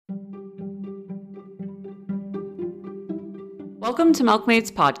Welcome to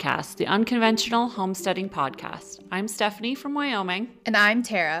Milkmaids Podcast, the unconventional homesteading podcast. I'm Stephanie from Wyoming. And I'm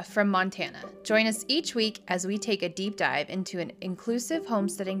Tara from Montana. Join us each week as we take a deep dive into an inclusive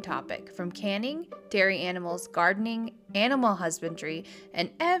homesteading topic from canning, dairy animals, gardening, animal husbandry,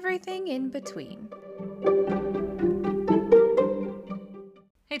 and everything in between.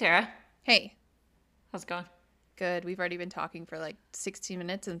 Hey, Tara. Hey. How's it going? Good. We've already been talking for like 16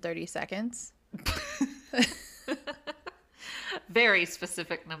 minutes and 30 seconds. Very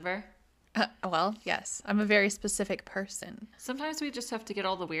specific number. Well, yes. I'm a very specific person. Sometimes we just have to get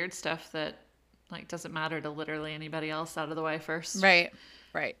all the weird stuff that doesn't matter to literally anybody else out of the way first. Right.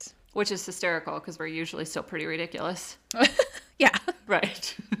 Which is hysterical because we're usually still pretty ridiculous. Yeah.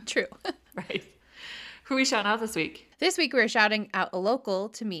 Right. True. Right. Who are we shouting out this week? This week we're shouting out a local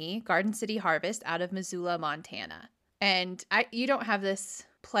to me, Garden City Harvest out of Missoula, Montana. And you don't have this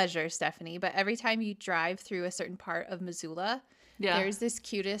pleasure, Stephanie, but every time you drive through a certain part of Missoula, there's this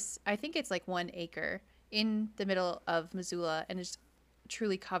cutest, I think it's like 1 acre in the middle of Missoula, and it's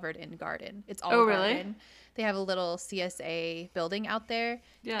truly covered in garden. It's all garden. Really? They have a little CSA building out there.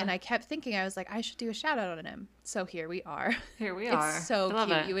 Yeah. And I kept thinking, I was like, I should do a shout out on him. So here we are. Here we are. It's so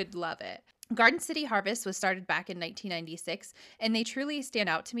cute. You would love it. Garden City Harvest was started back in 1996, and they truly stand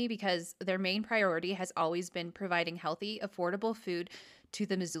out to me because their main priority has always been providing healthy, affordable food to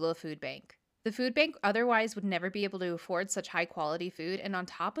the Missoula Food Bank. The food bank otherwise would never be able to afford such high quality food, and on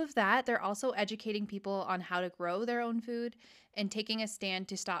top of that, they're also educating people on how to grow their own food and taking a stand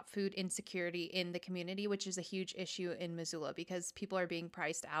to stop food insecurity in the community, which is a huge issue in Missoula because people are being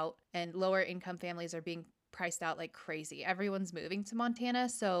priced out and lower income families are being priced out like crazy. Everyone's moving to Montana,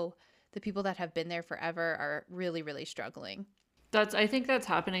 so the people that have been there forever are really, really struggling. I think that's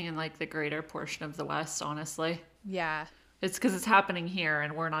happening in the greater portion of the West, honestly. Yeah. It's because it's happening here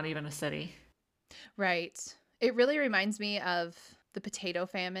and we're not even a city. Right. It really reminds me of the potato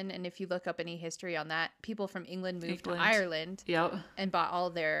famine. And if you look up any history on that, people from England moved to Ireland and bought all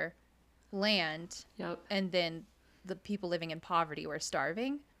their land. Yep. And then the people living in poverty were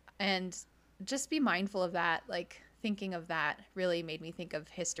starving. And just be mindful of that. Thinking of that really made me think of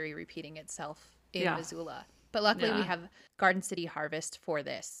history repeating itself in Missoula. But luckily we have Garden City Harvest for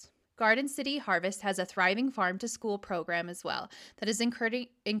this. Garden City Harvest has a thriving farm-to-school program as well that is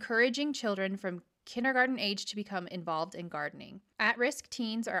encouraging children from kindergarten age to become involved in gardening. At-risk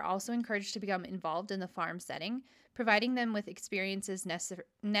teens are also encouraged to become involved in the farm setting, providing them with experiences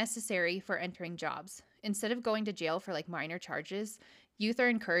necessary for entering jobs. Instead of going to jail for minor charges, youth are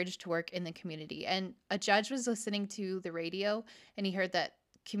encouraged to work in the community. And a judge was listening to the radio and he heard that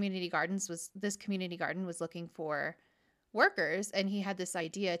this community garden was looking for workers, and he had this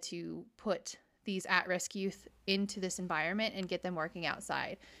idea to put these at-risk youth into this environment and get them working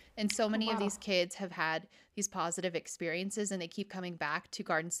outside. And so many of these kids have had these positive experiences, and they keep coming back to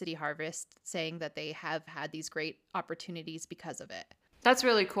Garden City Harvest saying that they have had these great opportunities because of it. That's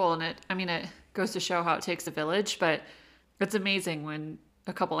really cool. And it goes to show how it takes a village, but it's amazing when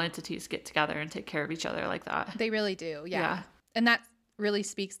a couple entities get together and take care of each other like that. They really do. Yeah. And that really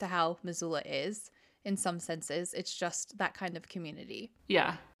speaks to how Missoula is. In some senses, it's just that kind of community.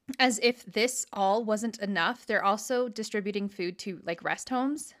 Yeah. As if this all wasn't enough, they're also distributing food to rest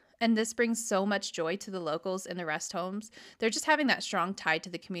homes. And this brings so much joy to the locals in the rest homes. They're just having that strong tie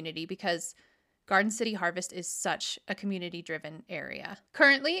to the community because Garden City Harvest is such a community-driven area.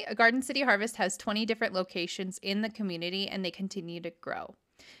 Currently, Garden City Harvest has 20 different locations in the community, and they continue to grow.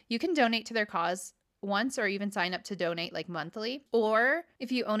 You can donate to their cause once or even sign up to donate monthly. Or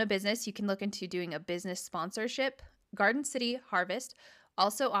if you own a business, you can look into doing a business sponsorship. Garden City Harvest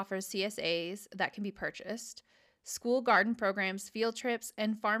also offers CSAs that can be purchased, school garden programs, field trips,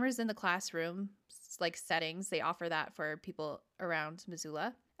 and farmers in the classroom settings. They offer that for people around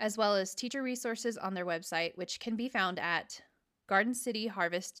Missoula, as well as teacher resources on their website, which can be found at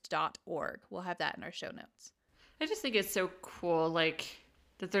gardencityharvest.org. We'll have that in our show notes. I just think it's so cool,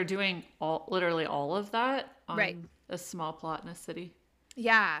 that they're doing literally all of that on a small plot in a city.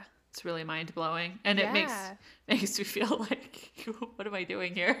 Yeah. It's really mind-blowing. And it makes me feel what am I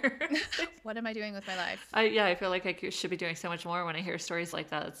doing here? What am I doing with my life? I feel like I should be doing so much more when I hear stories like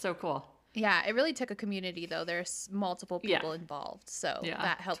that. It's so cool. Yeah, it really took a community, though. There's multiple people involved, so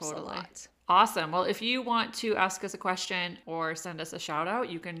that helps a lot. Awesome. Well, if you want to ask us a question or send us a shout-out,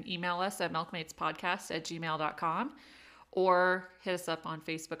 you can email us at milkmaidspodcast@gmail.com. Or hit us up on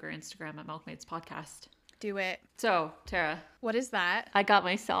Facebook or Instagram at Milkmaids Podcast. Do it. So, Tara. What is that? I got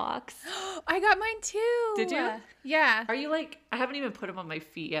my socks. I got mine too. Did you? Yeah. Are you I haven't even put them on my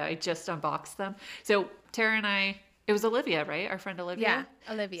feet yet. I just unboxed them. So, Tara and I, It was Olivia, right? Our friend Olivia?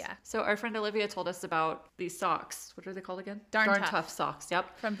 Yeah, Olivia. So our friend Olivia told us about these socks. What are they called again? Darn Tough socks.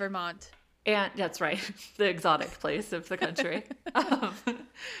 Yep. From Vermont. And that's right. The exotic place of the country.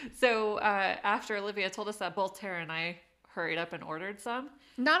 So after Olivia told us that, both Tara and I hurried up and ordered some.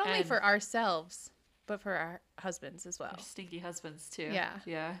 Not only for ourselves, but for our husbands as well. Our stinky husbands too. Yeah.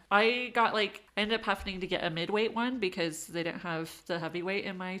 Yeah. I ended up having to get a midweight one because they didn't have the heavyweight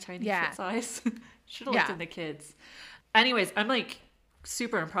in my tiny foot size. Should have looked in the kids. Anyways, I'm like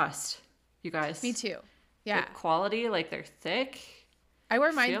super impressed, you guys. Me too. Yeah. The quality, like they're thick. I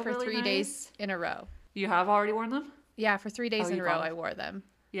wore mine for really 3 days in a row. You have already worn them? Yeah, for 3 days in a row I wore them.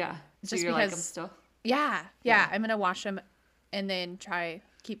 Yeah. So you're like them still? Yeah. I'm going to wash them and then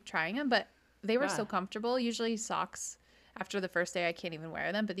keep trying them. But they were so comfortable. Usually socks, after the first day, I can't even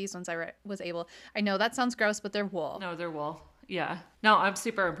wear them. But these ones I was able. I know that sounds gross, but they're wool. No, they're wool. Yeah. No, I'm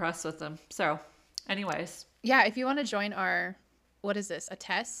super impressed with them. So anyways. Yeah, if you want to join our, what is this, a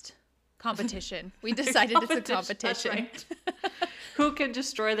test? Competition. We decided it's a competition. Right. Who can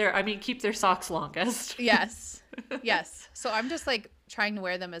keep their socks longest. Yes. So I'm just like trying to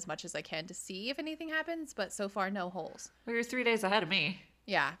wear them as much as I can to see if anything happens, but so far no holes. Well, you're 3 days ahead of me.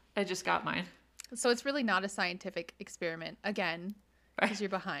 Yeah. I just got mine. So it's really not a scientific experiment, again, because you're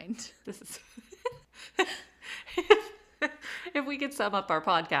behind. This is... If we could sum up our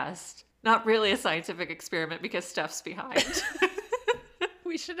podcast, not really a scientific experiment because Steph's behind.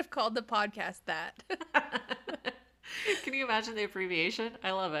 We should have called the podcast that. Can you imagine the abbreviation?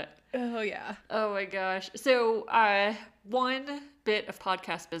 I love it. Oh, yeah. Oh, my gosh. So one bit of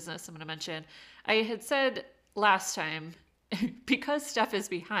podcast business I'm going to mention. I had said last time, because Steph is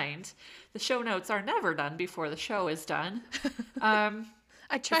behind, the show notes are never done before the show is done.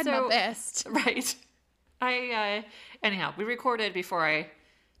 I tried my best. Right. Anyhow, we recorded before I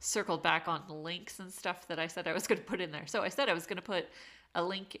circled back on the links and stuff that I said I was going to put in there. So I said I was going to put a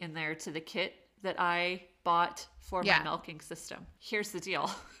link in there to the kit that I bought for my milking system. Here's the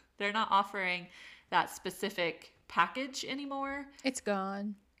deal. They're not offering that specific package anymore. It's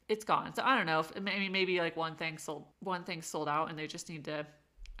gone. So I don't know if maybe like one thing sold out and they just need to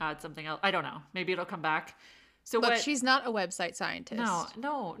add something else. I don't know. Maybe it'll come back. So look, she's not a website scientist.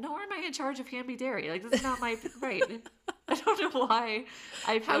 No, nor am I in charge of Hamby Dairy. Like, this is not my right. I don't know why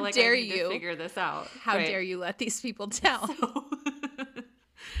I feel like I need to figure this out. How dare you let these people down?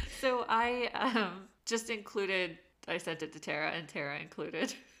 So I just included, I sent it to Tara, and Tara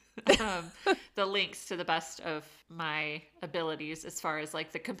included the links to the best of my abilities as far as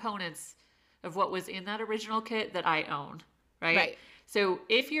like the components of what was in that original kit that I own, right? So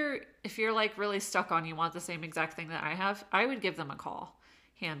if you're like really stuck on, you want the same exact thing that I have, I would give them a call,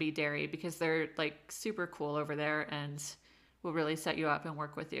 Hamby Dairy, because they're like super cool over there and will really set you up and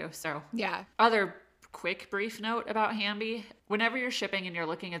work with you. So yeah. Other quick brief note about Hamby: whenever you're shipping and you're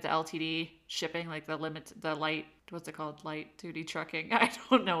looking at the LTD shipping, like what's it called? Light duty trucking. I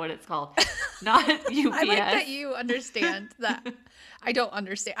don't know what it's called. Not UPS. I like that you understand that. I don't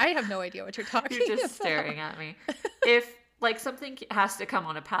understand. I have no idea what you're talking about. You're just staring at me. If like something has to come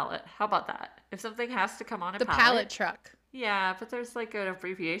on a pallet, how about that? If something has to come on a pallet. The pallet truck. Yeah, but there's like an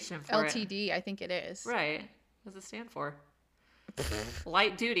abbreviation for LTD, I think it is. Right. What does it stand for?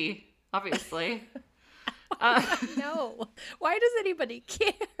 Light duty, obviously. No. Why does anybody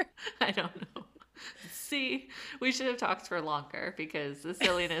care? I don't know. See, we should have talked for longer because the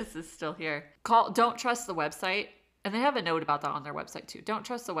silliness is still here. Don't trust the website. And they have a note about that on their website too. Don't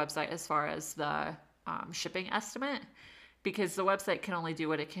trust the website as far as the shipping estimate, because the website can only do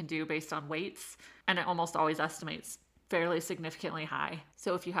what it can do based on weights, and it almost always estimates fairly significantly high.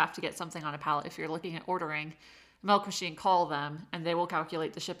 So if you have to get something on a pallet, if you're looking at ordering a milk machine, call them and they will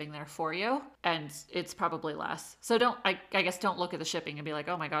calculate the shipping there for you, and it's probably less. So I guess don't look at the shipping and be like,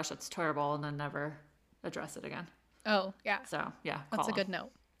 oh my gosh, that's terrible, and then never address it again. Oh, yeah. So yeah, that's a good note.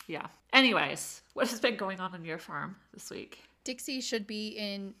 Yeah. Anyways, what has been going on your farm this week? Dixie should be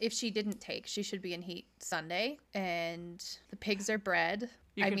in, if she didn't take, she should be in heat Sunday, and the pigs are bred.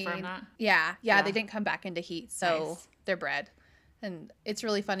 You confirm that? Yeah, they didn't come back into heat, so they're bred. And it's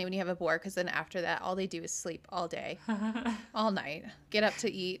really funny when you have a boar, because then after that, all they do is sleep all day, all night, get up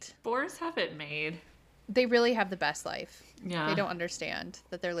to eat. Boars have it made. They really have the best life. Yeah. They don't understand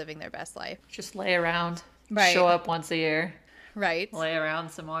that they're living their best life. Just lay around. Right. Show up once a year. Right. Lay around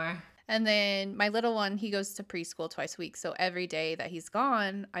some more. And then my little one, he goes to preschool twice a week. So every day that he's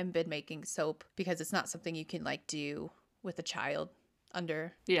gone, I've been making soap, because it's not something you can like do with a child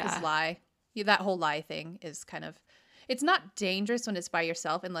under his lie. That whole lie thing is kind of, It's not dangerous when it's by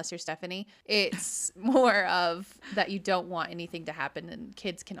yourself, unless you're Stephanie. It's more of that you don't want anything to happen, and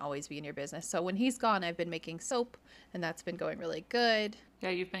kids can always be in your business. So when he's gone, I've been making soap, and that's been going really good. Yeah,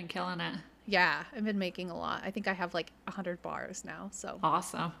 you've been killing it. Yeah, I've been making a lot. I think I have like 100 bars now. So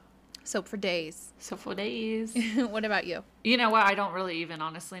awesome. Soap for days. Soap for days. What about you? You know what? I don't really even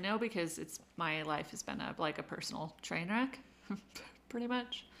honestly know, because my life has been a personal train wreck, pretty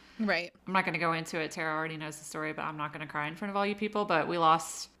much. Right. I'm not going to go into it. Tara already knows the story, but I'm not going to cry in front of all you people. But we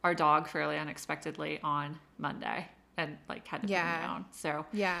lost our dog fairly unexpectedly on Monday, and like had to put him down. So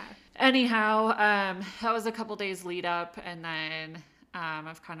yeah. Anyhow, that was a couple days lead up, and then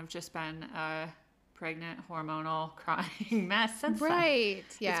I've kind of just been a pregnant, hormonal, crying mess since then. Right.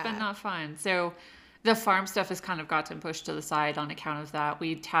 Yeah. It's been not fun. So the farm stuff has kind of gotten pushed to the side on account of that.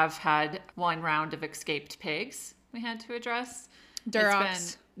 We have had one round of escaped pigs we had to address.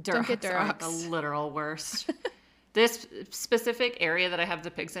 Durocs. Don't get Durocs. The literal worst. This specific area that I have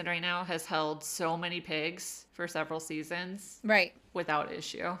the pigs in right now has held so many pigs for several seasons. Right. Without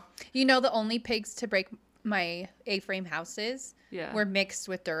issue. You know, the only pigs to break my A-frame houses were mixed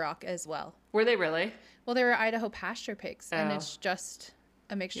with Duroc as well. Were they really? Well, they were Idaho pasture pigs, and it's just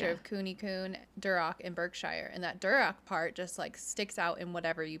a mixture of Cooney Coon, Duroc, and Berkshire. And that Duroc part just like sticks out in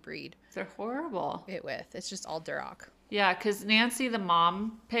whatever you breed. They're horrible. It's just all Duroc. Yeah, because Nancy, the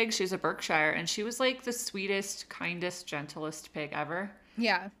mom pig, she's a Berkshire, and she was like the sweetest, kindest, gentlest pig ever.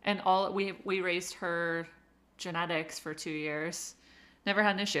 Yeah. And we raised her genetics for 2 years. Never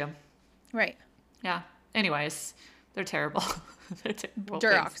had an issue. Right. Yeah. Anyways, they're terrible. They're terrible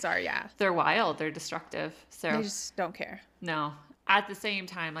Durocs are, yeah. They're wild. They're destructive. So they just don't care. No. At the same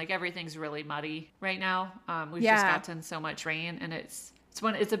time, like everything's really muddy right now. We've just gotten so much rain, and it's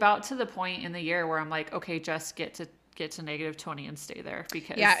about to the point in the year where I'm like, okay, just get to -20 and stay there,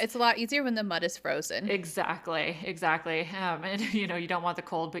 because it's a lot easier when the mud is frozen. Exactly. And you know, you don't want the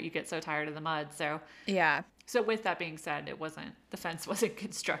cold, but you get so tired of the mud. So with that being said, the fence wasn't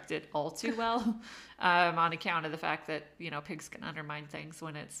constructed all too well, on account of the fact that, you know, pigs can undermine things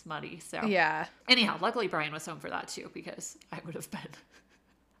when it's muddy. So anyhow, luckily Brian was home for that too, because I would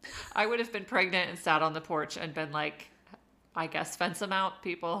have been pregnant and sat on the porch and been like, I guess fence them out,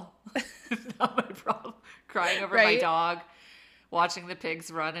 people. Not my problem. Crying over my dog, watching the pigs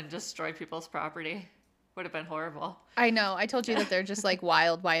run and destroy people's property. Would have been horrible. I know. I told you that they're just like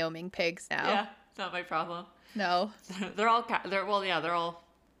wild Wyoming pigs now. Yeah, not my problem. No. They're all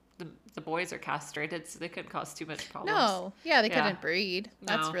the boys are castrated, so they couldn't cause too much problems. No. Yeah, they couldn't breed.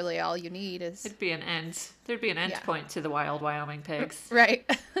 That's really all you need is... There'd be an end point to the wild Wyoming pigs. Right.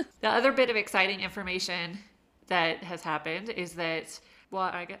 The other bit of exciting information that has happened is that, well,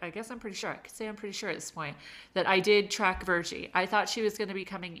 I guess I'm pretty sure. I could say I'm pretty sure at this point that I did track Virgie. I thought she was going to be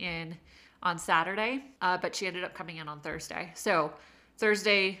coming in on Saturday, but she ended up coming in on Thursday. So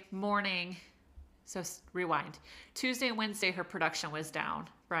Thursday morning, so rewind. Tuesday and Wednesday, her production was down.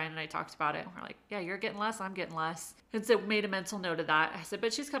 Brian and I talked about it. And we're like, yeah, you're getting less, I'm getting less. And so made a mental note of that. I said,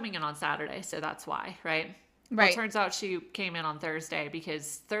 but she's coming in on Saturday, so that's why, right? Well, it turns out she came in on Thursday,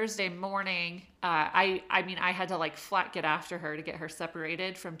 because Thursday morning, I had to like flat get after her to get her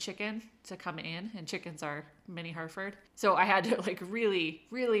separated from Chicken to come in, and Chickens are mini Hereford. So I had to like really,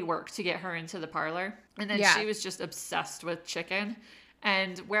 really work to get her into the parlor. And then she was just obsessed with Chicken.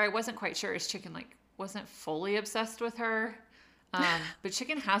 And where I wasn't quite sure is Chicken like wasn't fully obsessed with her. But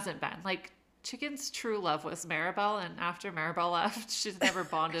Chicken hasn't been. Like, Chicken's true love was Maribel, and after Maribel left, she's never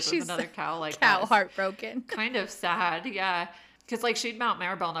bonded with another cow like that. Cow heartbroken. Kind of sad, yeah. Because, like, she'd mount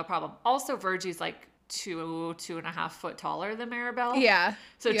Maribel, no problem. Also, Virgie's, like, 2.5 foot taller than Maribel. Yeah.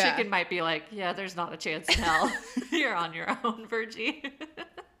 So Chicken might be like, yeah, there's not a chance in hell. You're on your own, Virgie.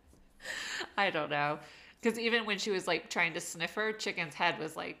 I don't know. Because even when she was, like, trying to sniff her, Chicken's head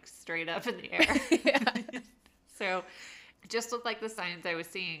was, like, straight up in the air. So... just with like the signs I was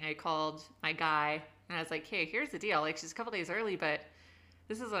seeing, I called my guy and I was like, hey, here's the deal. Like, she's a couple days early, but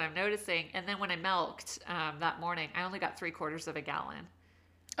this is what I'm noticing. And then when I milked that morning, I only got 3/4 of a gallon.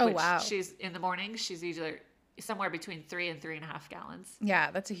 Oh, wow. She's in the morning, she's either somewhere between 3 and 3.5 gallons. Yeah,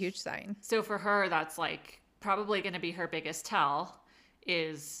 that's a huge sign. So for her, that's like probably going to be her biggest tell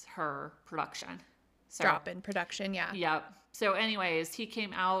is her production. So, drop in production, yeah. Yep. So anyways, he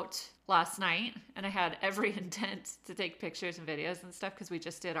came out last night, and I had every intent to take pictures and videos and stuff, because we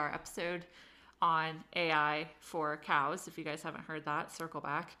just did our episode on AI for cows. If you guys haven't heard that, circle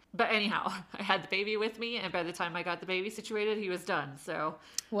back. But anyhow, I had the baby with me, and by the time I got the baby situated, he was done. So,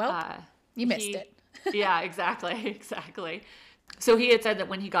 well, you missed it. Yeah, exactly. So he had said that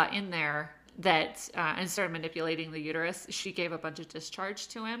when he got in there, that and started manipulating the uterus. She gave a bunch of discharge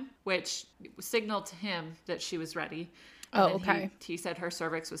to him, which signaled to him that she was ready. And okay. He said her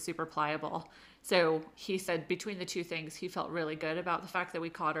cervix was super pliable. So he said between the two things, he felt really good about the fact that we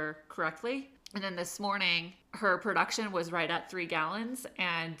caught her correctly. And then this morning, her production was right at 3 gallons,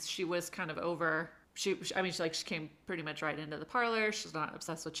 and she was kind of over. She came pretty much right into the parlor. She's not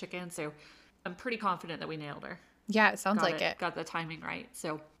obsessed with chicken, so I'm pretty confident that we nailed her. Yeah, it sounds like it. Got the timing right.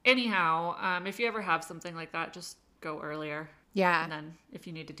 So anyhow, if you ever have something like that, just go earlier. Yeah. And then if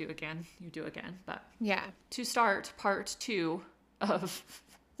you need to do again, you do again. But yeah. To start part 2 of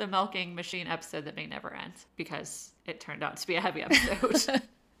the milking machine episode that may never end, because it turned out to be a heavy episode.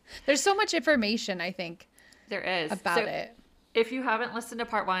 There's so much information, I think. There is. About it. If you haven't listened to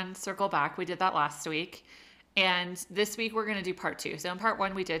part 1, circle back. We did that last week. And this week we're going to do part 2. So in part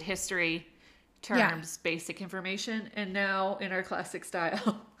 1, we did history, terms, basic information. And now in our classic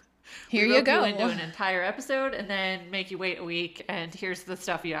style, here you go. Into an entire episode and then make you wait a week. And here's the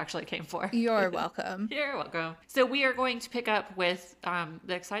stuff you actually came for. You're welcome. You're welcome. So we are going to pick up with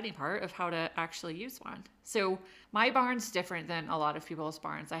the exciting part of how to actually use one. So my barn's different than a lot of people's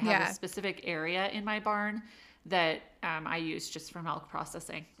barns. I have a specific area in my barn that I use just for milk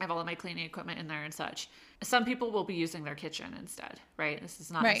processing. I have all of my cleaning equipment in there and such. Some people will be using their kitchen instead, right? This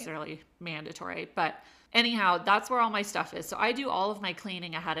is not necessarily mandatory, but anyhow, that's where all my stuff is. So I do all of my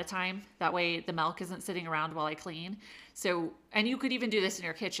cleaning ahead of time. That way the milk isn't sitting around while I clean. So, and you could even do this in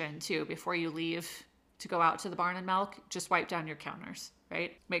your kitchen too. Before you leave to go out to the barn and milk, just wipe down your counters,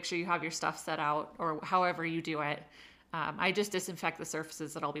 right? Make sure you have your stuff set out or however you do it. I just disinfect the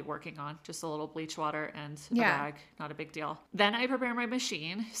surfaces that I'll be working on. Just a little bleach water and a bag. Not a big deal. Then I prepare my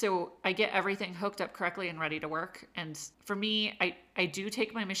machine. So I get everything hooked up correctly and ready to work. And for me, I do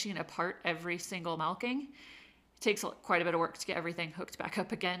take my machine apart every single milking. It takes quite a bit of work to get everything hooked back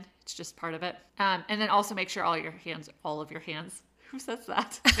up again. It's just part of it. And then also make sure all of your hands. Who says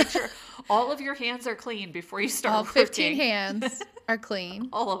that? Make sure all of your hands are clean before you start all 15 hands are clean.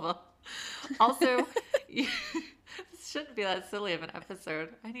 All of them. Also, this shouldn't be that silly of an episode.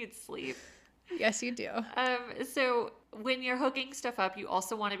 I need sleep. Yes, you do. So when you're hooking stuff up, you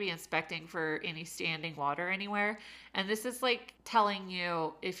also want to be inspecting for any standing water anywhere. And this is like telling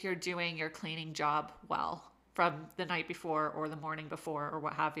you if you're doing your cleaning job well from the night before or the morning before or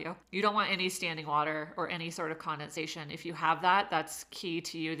what have you. You don't want any standing water or any sort of condensation. If you have that, that's key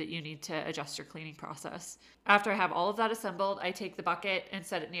to you that you need to adjust your cleaning process. After I have all of that assembled, I take the bucket and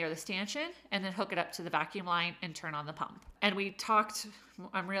set it near the stanchion and then hook it up to the vacuum line and turn on the pump. And we talked,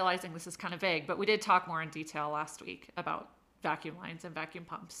 I'm realizing this is kind of vague, but we did talk more in detail last week about vacuum lines and vacuum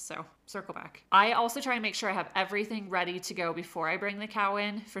pumps. So circle back. I also try and make sure I have everything ready to go before I bring the cow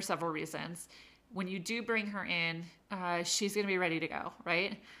in for several reasons. When you do bring her in, she's going to be ready to go,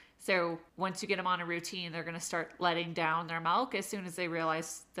 right? So once you get them on a routine, they're going to start letting down their milk as soon as they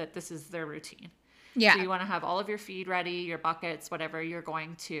realize that this is their routine. Yeah. So you want to have all of your feed ready, your buckets, whatever you're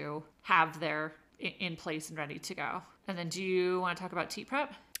going to have there in place and ready to go. And then do you want to talk about teat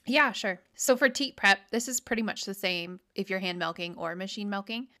prep? Yeah, sure. So for teat prep, this is pretty much the same if you're hand milking or machine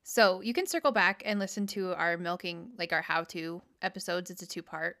milking. So you can circle back and listen to our milking, like our how-to episodes. It's a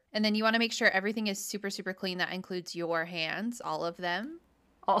 2-part. And then you want to make sure everything is super, super clean. That includes your hands, all of them.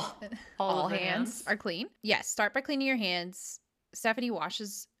 All hands are clean. Yes, start by cleaning your hands. Stephanie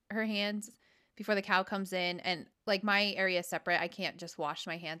washes her hands before the cow comes in. And like my area is separate. I can't just wash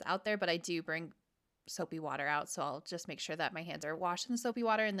my hands out there, but I do bring soapy water out, so I'll just make sure that my hands are washed in the soapy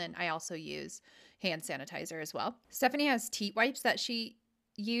water, and then I also use hand sanitizer as well. Stephanie has teat wipes that she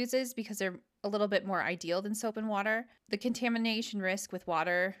uses because they're a little bit more ideal than soap and water. The contamination risk with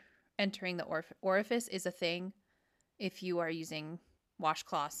water entering the orifice is a thing if you are using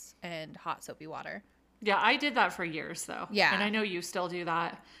washcloths and hot soapy water. Yeah, I did that for years though. Yeah. And I know you still do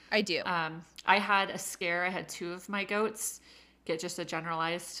that. I do. I had a scare. I had 2 of my goats get just a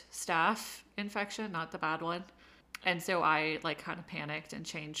generalized staph infection, not the bad one. And so I like kind of panicked and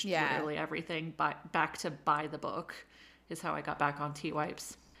changed literally everything back to by the book is how I got back on teat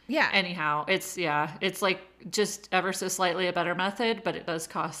wipes. Yeah. Anyhow, it's like just ever so slightly a better method, but it does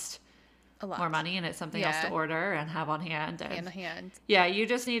cost a lot more money, and it's something else to order and have on hand. And yeah, you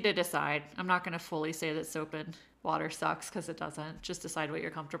just need to decide. I'm not going to fully say that soap and water sucks because it doesn't. Just decide what you're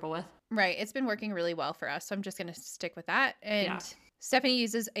comfortable with. Right. It's been working really well for us, so I'm just going to stick with that. And Stephanie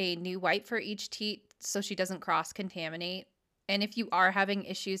uses a new wipe for each teat so she doesn't cross-contaminate. And if you are having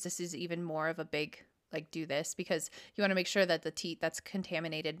issues, this is even more of a big, like, do this because you want to make sure that the teat that's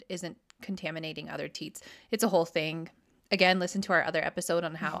contaminated isn't contaminating other teats. It's a whole thing. Again, listen to our other episode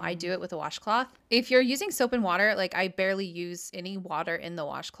on how I do it with a washcloth. If you're using soap and water, like I barely use any water in the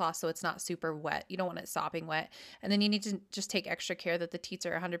washcloth, so it's not super wet. You don't want it sopping wet. And then you need to just take extra care that the teats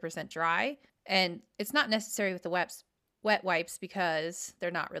are 100% dry. And it's not necessary with the wet wipes because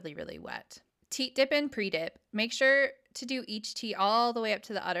they're not really, really wet. Teat dip and pre-dip. Make sure to do each teat all the way up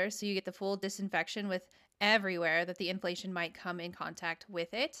to the udder so you get the full disinfection with everywhere that the inflation might come in contact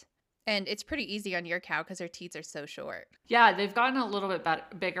with it. And it's pretty easy on your cow because her teats are so short. Yeah, they've gotten a little bit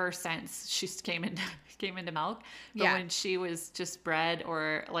bigger since she came into milk. But when she was just bred,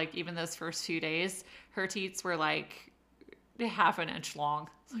 or like even those first few days, her teats were like half an inch long.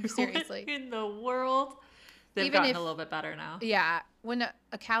 Seriously. What in the world? They've gotten a little bit better now. Yeah. When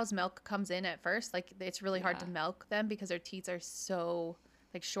a cow's milk comes in at first, like it's really hard to milk them because their teats are so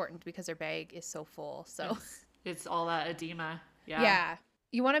like shortened because their bag is so full. So it's all that edema. Yeah. Yeah.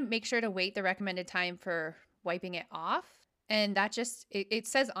 You want to make sure to wait the recommended time for wiping it off. And that just, it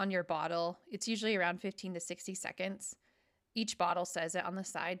says on your bottle, it's usually around 15 to 60 seconds. Each bottle says it on the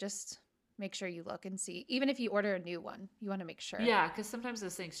side. Just make sure you look and see. Even if you order a new one, you want to make sure. Yeah, because sometimes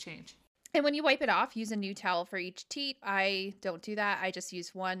those things change. And when you wipe it off, use a new towel for each teat. I don't do that. I just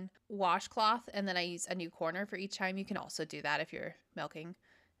use one washcloth and then I use a new corner for each time. You can also do that if you're milking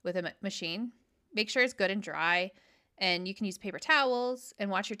with a machine. Make sure it's good and dry. And you can use paper towels and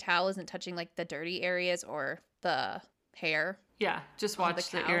watch your towel isn't touching like the dirty areas or the hair. Yeah, just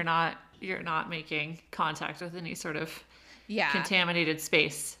watch that you're not making contact with any sort of contaminated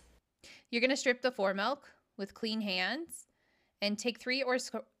space. You're going to strip the foremilk with clean hands and take 3 or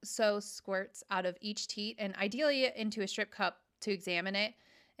so squirts out of each teat and ideally into a strip cup to examine it.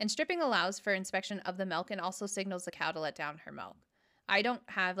 And stripping allows for inspection of the milk and also signals the cow to let down her milk. I don't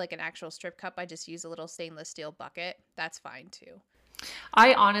have like an actual strip cup. I just use a little stainless steel bucket. That's fine too.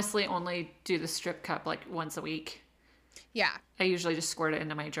 I honestly only do the strip cup like once a week. Yeah. I usually just squirt it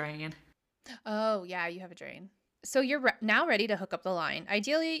into my drain. Oh, yeah, you have a drain. So you're now ready to hook up the line.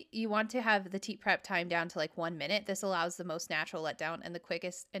 Ideally, you want to have the teat prep time down to like 1 minute. This allows the most natural letdown and the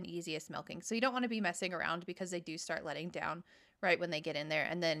quickest and easiest milking. So you don't want to be messing around because they do start letting down right when they get in there.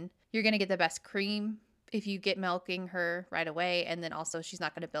 And then you're going to get the best cream if you get milking her right away, and then also she's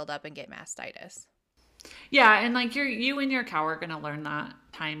not going to build up and get mastitis. Yeah, and like you and your cow are going to learn that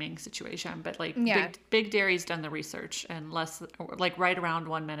timing situation, but like big dairy's done the research, and like right around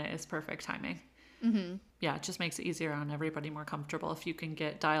 1 minute is perfect timing. Mm-hmm. Yeah, it just makes it easier on everybody, more comfortable if you can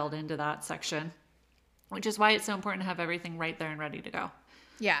get dialed into that section, which is why it's so important to have everything right there and ready to go.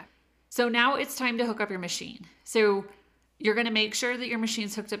 Yeah. So now it's time to hook up your machine. So you're going to make sure that your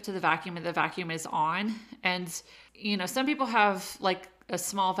machine's hooked up to the vacuum and the vacuum is on. And, you know, some people have like a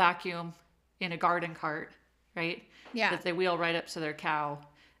small vacuum in a garden cart, right? Yeah. That they wheel right up to their cow.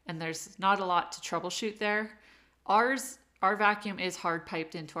 And there's not a lot to troubleshoot there. Our vacuum is hard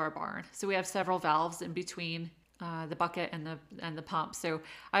piped into our barn. So we have several valves in between the bucket and the pump. So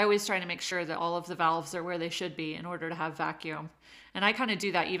I always try to make sure that all of the valves are where they should be in order to have vacuum. And I kind of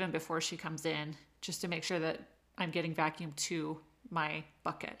do that even before she comes in, just to make sure that I'm getting vacuum to my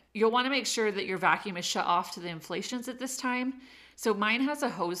bucket. You'll want to make sure that your vacuum is shut off to the inflations at this time. So mine has a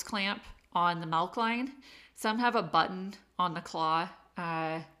hose clamp on the milk line. Some have a button on the claw.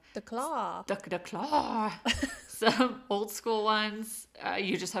 The claw. The claw. Some old school ones,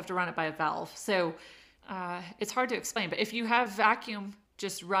 you just have to run it by a valve. So it's hard to explain, but if you have vacuum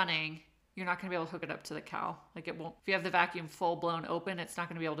just running, you're not going to be able to hook it up to the cow. Like it won't, if you have the vacuum full blown open, it's not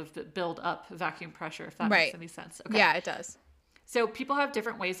going to be able to build up vacuum pressure, if that makes any sense. Okay. Yeah, it does. So people have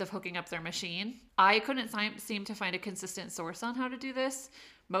different ways of hooking up their machine. I couldn't seem to find a consistent source on how to do this.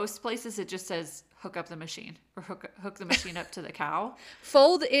 Most places it just says hook up the machine or hook the machine up to the cow.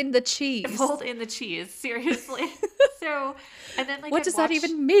 Fold in the cheese. Fold in the cheese. Seriously. So, and then like, what does that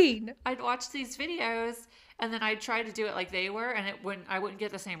even mean? I'd watch these videos and then I'd try to do it like they were, and I wouldn't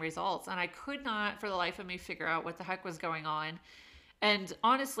get the same results. And I could not for the life of me figure out what the heck was going on. And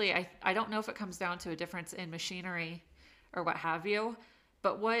honestly, I don't know if it comes down to a difference in machinery or what have you.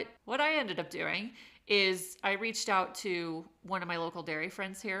 But what I ended up doing is I reached out to one of my local dairy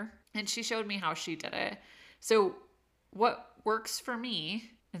friends here, and she showed me how she did it. So what works for me,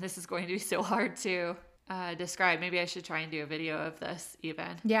 and this is going to be so hard to describe. Maybe I should try and do a video of this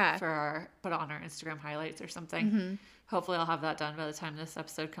even. Yeah. Put on our Instagram highlights or something. Mm-hmm. Hopefully I'll have that done by the time this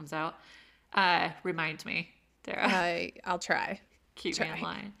episode comes out. Remind me, Dara. I'll try. Keep me in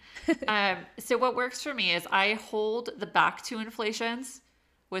line. So what works for me is I hold the back two inflations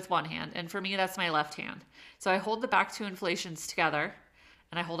with one hand. And for me, that's my left hand. So I hold the back two inflations together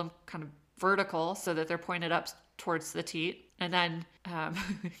and I hold them kind of vertical so that they're pointed up towards the teat, and then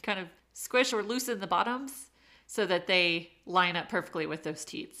kind of squish or loosen the bottoms so that they line up perfectly with those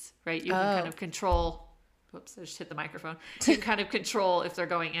teats, right? You can kind of control, whoops, I just hit the microphone. You can kind of control if they're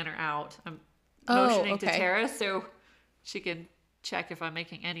going in or out. I'm motioning to Tara so she can check if I'm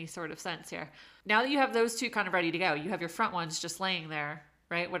making any sort of sense here. Now that you have those two kind of ready to go, you have your front ones just laying there,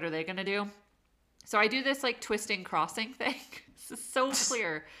 right? What are they going to do? So I do this like twisting crossing thing. This is so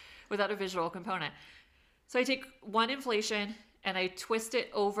clear without a visual component. So I take one inflation and I twist it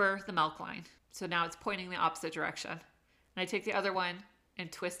over the milk line. So now it's pointing the opposite direction. And I take the other one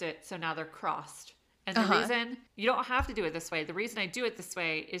and twist it. So now they're crossed. And the reason, you don't have to do it this way. The reason I do it this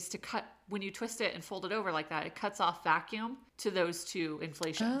way is to cut, when you twist it and fold it over like that, it cuts off vacuum to those two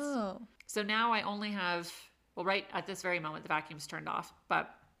inflations. Oh. So now I only have, well, right at this very moment, the vacuum's turned off. But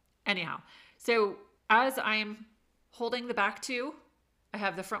anyhow, so as I'm holding the back two, I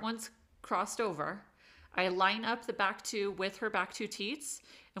have the front ones crossed over. I line up the back two with her back two teats.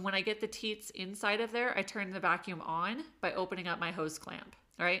 And when I get the teats inside of there, I turn the vacuum on by opening up my hose clamp.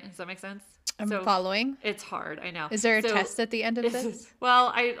 All right? Does that make sense? I'm following. It's hard. I know. Is there a test at the end of this?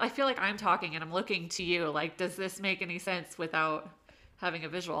 Well, I feel like I'm talking and I'm looking to you. Like, does this make any sense without having a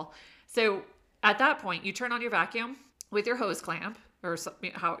visual? So at that point, you turn on your vacuum with your hose clamp or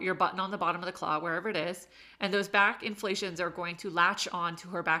your button on the bottom of the claw, wherever it is. And those back inflations are going to latch on to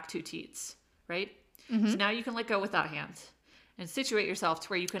her back two teats, right? Mm-hmm. So now you can let go with that hand and situate yourself to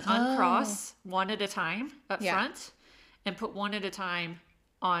where you can uncross one at a time up front and put one at a time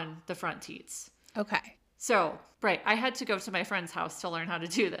on the front teats. Okay. So, right, I had to go to my friend's house to learn how to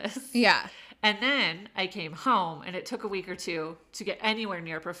do this. Yeah. And then I came home and it took a week or two to get anywhere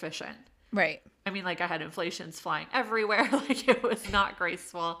near proficient. Right. I mean, like I had inflations flying everywhere. Like it was not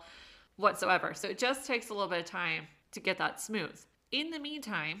graceful whatsoever. So it just takes a little bit of time to get that smooth. In the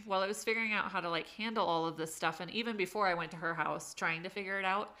meantime, while I was figuring out how to like handle all of this stuff, and even before I went to her house trying to figure it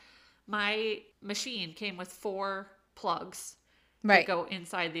out, my machine came with 4 plugs that go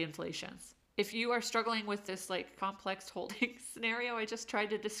inside the inflations. If you are struggling with this like complex holding scenario I just tried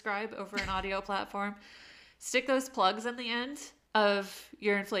to describe over an audio platform, stick those plugs in the end of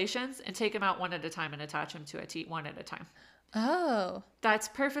your inflations and take them out one at a time and attach them to a teat one at a time. Oh. That's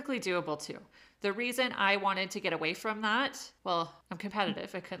perfectly doable too. The reason I wanted to get away from that, well, I'm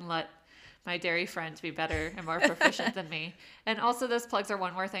competitive. I couldn't let my dairy friend be better and more proficient than me. And also those plugs are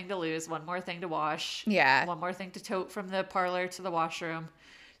one more thing to lose, one more thing to wash. Yeah. One more thing to tote from the parlor to the washroom.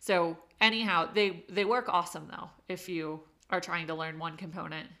 So anyhow, they work awesome though. If you are trying to learn one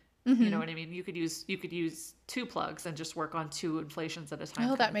component, you know what I mean? You could use 2 plugs and just work on 2 inflations at a time.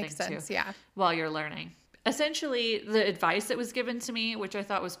 Oh, that makes sense. Too, yeah. while you're learning. Essentially the advice that was given to me, which I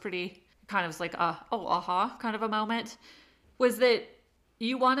thought was pretty kind of like kind of a moment, was that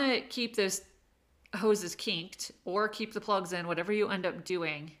you want to keep those hoses kinked or keep the plugs in, whatever you end up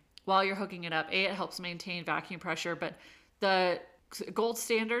doing while you're hooking it up. It helps maintain vacuum pressure, but the gold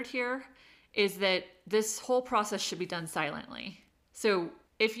standard here is that this whole process should be done silently. So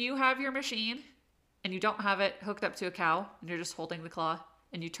if you have your machine and you don't have it hooked up to a cow and you're just holding the claw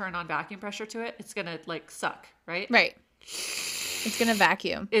and you turn on vacuum pressure to it, it's going to like suck, right? Right. It's going to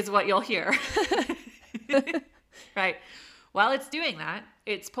vacuum. Is what you'll hear. Right. While it's doing that,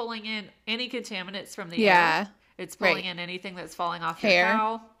 it's pulling in any contaminants from the air. It's pulling in anything that's falling off your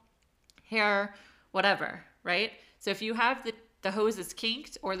cow, hair, whatever, right? So if you have the hoses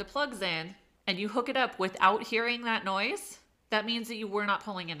kinked or the plugs in and you hook it up without hearing that noise, that means that you were not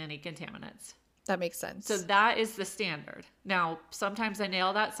pulling in any contaminants. That makes sense. So that is the standard. Now, sometimes I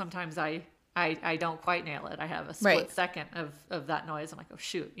nail that. Sometimes I don't quite nail it. I have a split second of that noise. I'm like, oh,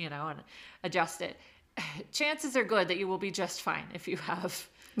 shoot, and adjust it. Chances are good that you will be just fine if you have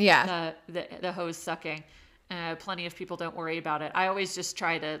the hose sucking. Plenty of people don't worry about it. I always just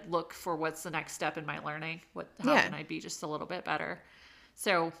try to look for what's the next step in my learning. How can I be just a little bit better?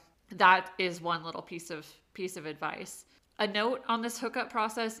 So that is one little piece of advice. A note on this hookup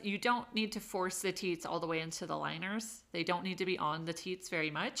process: you don't need to force the teats all the way into the liners. They don't need to be on the teats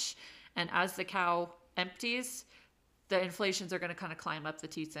very much. And as the cow empties, the inflations are going to kind of climb up the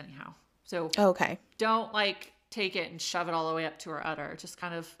teats anyhow. So don't like take it and shove it all the way up to her udder. Just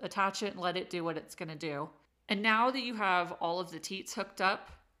kind of attach it and let it do what it's going to do. And now that you have all of the teats hooked up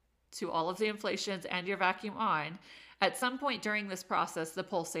to all of the inflations and your vacuum on, at some point during this process, the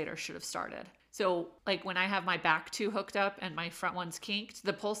pulsator should have started. So like when I have my back 2 hooked up and my front one's kinked,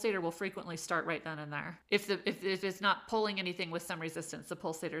 the pulsator will frequently start right then and there. If it's not pulling anything with some resistance, the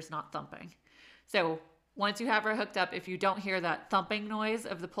pulsator's not thumping. So once you have her hooked up, if you don't hear that thumping noise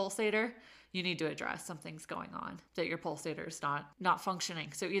of the pulsator, you need to address something's going on, that your pulsator is not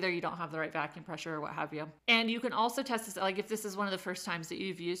functioning. So either you don't have the right vacuum pressure or what have you. And you can also test this, like if this is one of the first times that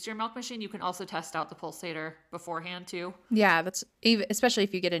you've used your milk machine, you can also test out the pulsator beforehand too. Yeah, that's especially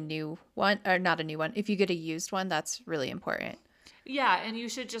if you get a new one, or not a new one. If you get a used one, that's really important. Yeah, and you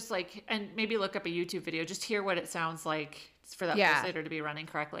should just like, and maybe look up a YouTube video, just hear what it sounds like for that pulsator to be running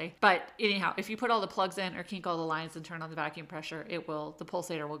correctly. But anyhow, if you put all the plugs in or kink all the lines and turn on the vacuum pressure, the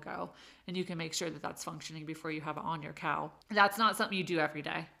pulsator will go, and you can make sure that that's functioning before you have it on your cow. That's not something you do every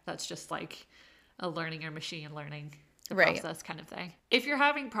day. That's just like a learning your machine, learning the process kind of thing. If you're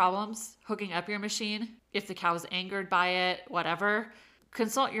having problems hooking up your machine, if the cow's angered by it, whatever,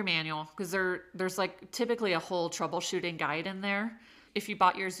 consult your manual, because there's like typically a whole troubleshooting guide in there. If you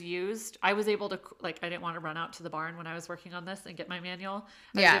bought yours used, I was able to, like, I didn't want to run out to the barn when I was working on this and get my manual.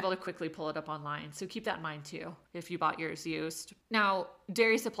 I was able to quickly pull it up online. So keep that in mind too, if you bought yours used. Now,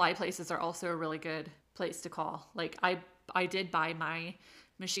 dairy supply places are also a really good place to call. Like I did buy my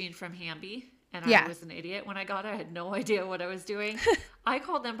machine from Hamby, and I was an idiot when I got it. I had no idea what I was doing. I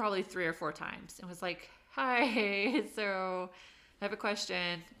called them probably 3 or 4 times and was like, hi, so I have a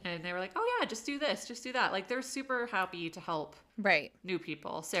question. And they were like, oh yeah, just do this, just do that. Like, they're super happy to help new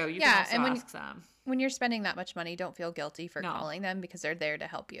people. So you can also ask them. When you're spending that much money, don't feel guilty for calling them, because they're there to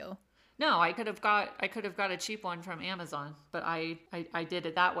help you. No, I could have got a cheap one from Amazon, but I did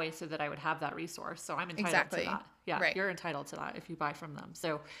it that way so that I would have that resource. So I'm entitled to that. Yeah, you're entitled to that if you buy from them.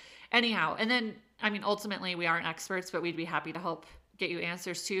 So anyhow, and then, I mean, ultimately we aren't experts, but we'd be happy to help get you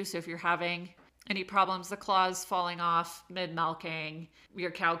answers too. So if you're having any problems, the claw's falling off mid-milking,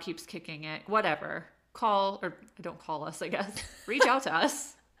 your cow keeps kicking it, whatever, don't call us, I guess. Reach out to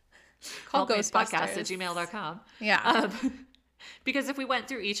us. Call ghostpodcast@gmail.com. Yeah. Because if we went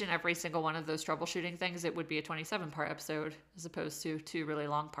through each and every single one of those troubleshooting things, it would be a 27-part episode as opposed to 2 really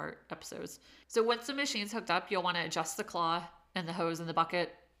long part episodes. So once the machine's hooked up, you'll want to adjust the claw and the hose and the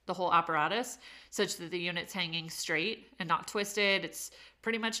bucket, the whole apparatus, such that the unit's hanging straight and not twisted. It's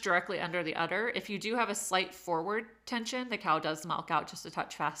pretty much directly under the udder. If you do have a slight forward tension, the cow does milk out just a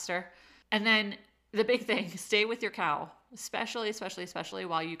touch faster. And then the big thing, stay with your cow, especially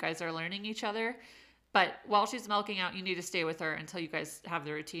while you guys are learning each other. But while she's milking out, you need to stay with her until you guys have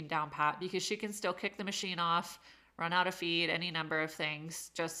the routine down pat, because she can still kick the machine off, run out of feed, any number of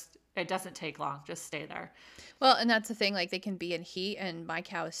things. It doesn't take long. Just stay there. Well, and that's the thing. Like, they can be in heat, and my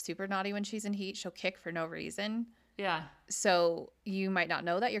cow is super naughty when she's in heat. She'll kick for no reason. Yeah. So you might not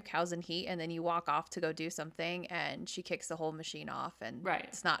know that your cow's in heat, and then you walk off to go do something, and she kicks the whole machine off, and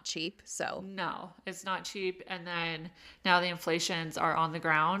it's not cheap. So no, it's not cheap. And then now the inflations are on the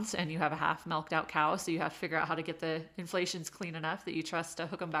ground, and you have a half milked out cow, so you have to figure out how to get the inflations clean enough that you trust to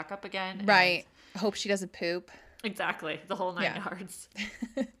hook them back up again. Right. Hope she doesn't poop. Exactly. The whole 9 yards.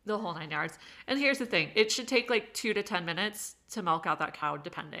 The whole 9 yards. And here's the thing. It should take like 2 to 10 minutes to milk out that cow,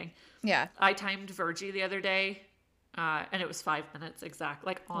 depending. Yeah. I timed Virgie the other day, and it was 5 minutes exact,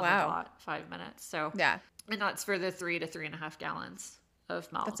 like on the dot, 5 minutes. So yeah. And that's for the 3 to 3.5 gallons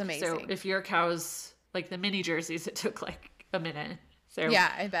of milk. That's amazing. So if your cow's like the mini jerseys, it took like a minute. So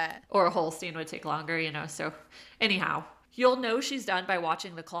yeah, I bet. Or a Holstein would take longer, So anyhow, you'll know she's done by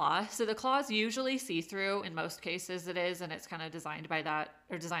watching the claw. So the claw is usually see-through. In most cases it is, and it's kind of designed like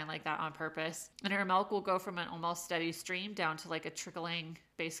that on purpose. And her milk will go from an almost steady stream down to like a trickling,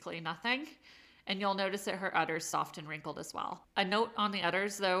 basically nothing. And you'll notice that her udder's soft and wrinkled as well. A note on the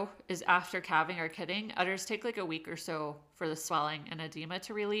udders, though, is after calving or kidding, udders take like a week or so for the swelling and edema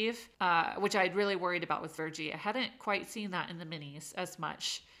to relieve, which I'd really worried about with Virgie. I hadn't quite seen that in the minis as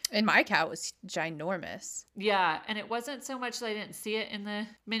much. And my cow was ginormous. Yeah, and it wasn't so much that I didn't see it in the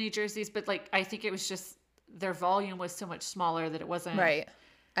mini jerseys, but like I think it was just their volume was so much smaller that it wasn't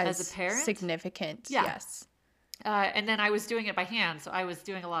as apparent. Significant, yes. And then I was doing it by hand, so I was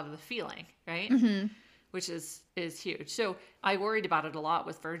doing a lot of the feeling, right? Mm-hmm. Which is huge. So I worried about it a lot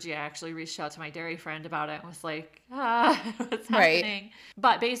with Virgie. I actually reached out to my dairy friend about it and was like, what's happening?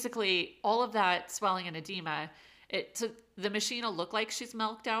 But basically, all of that swelling and edema, the machine will look like she's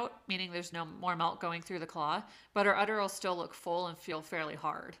milked out, meaning there's no more milk going through the claw, but her udder will still look full and feel fairly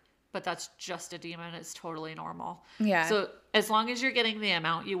hard. But that's just edema, and it's totally normal. Yeah. So as long as you're getting the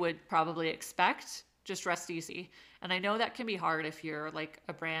amount you would probably expect, just rest easy. And I know that can be hard if you're like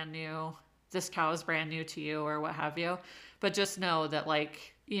this cow is brand new to you or what have you, but just know that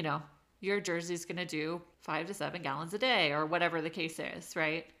your jersey's going to do 5 to 7 gallons a day or whatever the case is,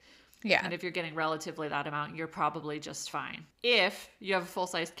 right? Yeah. And if you're getting relatively that amount, you're probably just fine. If you have a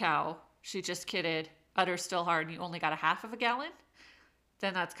full-sized cow, she just kidded, udder's still hard, and you only got a half of a gallon,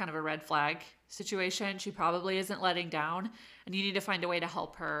 then that's kind of a red flag situation. She probably isn't letting down, and you need to find a way to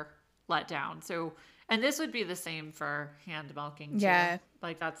help her let down. So, and this would be the same for hand milking too. Yeah.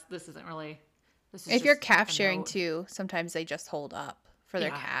 Like this isn't really, this is if just you're calf a sharing note. too, sometimes they just hold up for their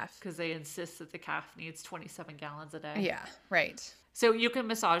calf. Because they insist that the calf needs 27 gallons a day. Yeah, right. So you can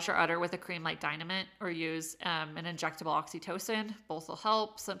massage your udder with a cream like Dynamint or use an injectable oxytocin. Both will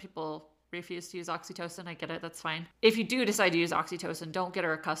help. Some people refuse to use oxytocin. I get it. That's fine. If you do decide to use oxytocin, don't get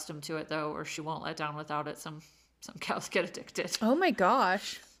her accustomed to it though, or she won't let down without it. Some cows get addicted. Oh my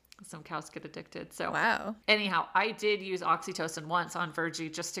gosh. Some cows get addicted. So wow. Anyhow, I did use oxytocin once on Virgie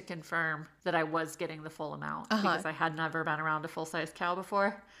just to confirm that I was getting the full amount because I had never been around a full-size cow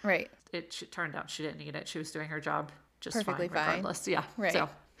before. Right. It turned out she didn't need it. She was doing her job just perfectly fine regardless. Yeah. Right.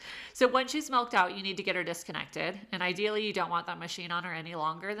 So once she's milked out, you need to get her disconnected. And ideally, you don't want that machine on her any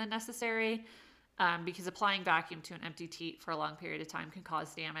longer than necessary because applying vacuum to an empty teat for a long period of time can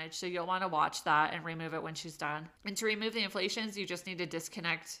cause damage. So you'll want to watch that and remove it when she's done. And to remove the inflations, you just need to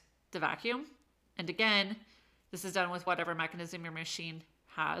disconnect the vacuum. And again, this is done with whatever mechanism your machine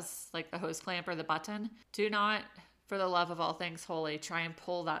has, like the hose clamp or the button. Do not, for the love of all things holy, try and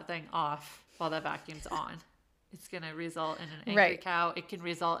pull that thing off while that vacuum's on. It's going to result in an angry cow. It can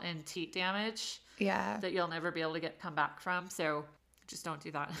result in teat damage that you'll never be able to come back from. So just don't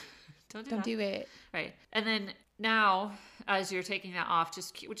do that. Don't do it. Right. And then now, as you're taking that off,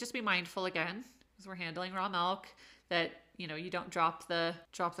 just be mindful again, because we're handling raw milk, that you don't drop the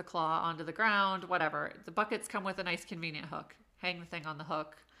claw onto the ground, whatever. The buckets come with a nice convenient hook. Hang the thing on the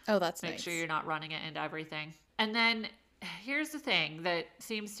hook. Oh, that's nice. Make sure you're not running it into everything. And then here's the thing that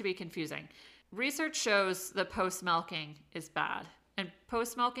seems to be confusing. Research shows that post-milking is bad. And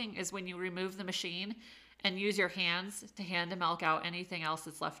post-milking is when you remove the machine and use your hands to hand and milk out anything else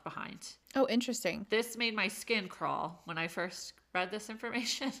that's left behind. Oh, interesting. This made my skin crawl when I first read this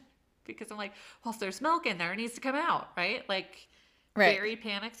information. Because I'm like, well, if there's milk in there, it needs to come out, right? Very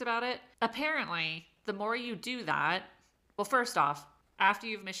panicked about it. Apparently, the more you do that, well, first off, after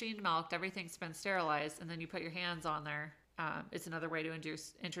you've machined milked, everything's been sterilized, and then you put your hands on there. It's another way to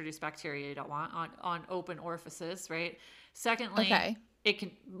introduce bacteria you don't want on open orifices, right? Secondly, it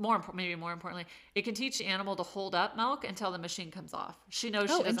can maybe more importantly, it can teach the animal to hold up milk until the machine comes off. She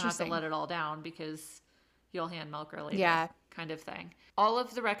knows she doesn't have to let it all down because you'll hand milk her later. Yeah. Kind of thing. All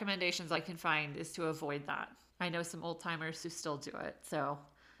of the recommendations I can find is to avoid that. I know some old timers who still do it. So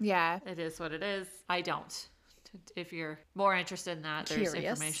yeah, it is what it is. I don't. If you're more interested in that, there's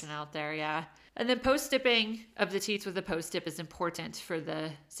information out there. Yeah. And then post-dipping of the teats with the post-dip is important for the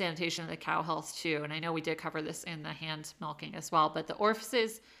sanitation of the cow health too. And I know we did cover this in the hand milking as well, but the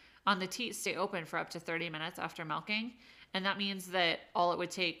orifices on the teat stay open for up to 30 minutes after milking. And that means that all it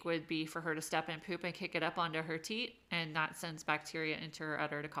would take would be for her to step in poop and kick it up onto her teat, and that sends bacteria into her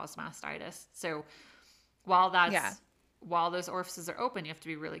udder to cause mastitis. So while those orifices are open, you have to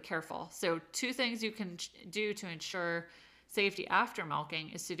be really careful. So 2 things you can do to ensure safety after milking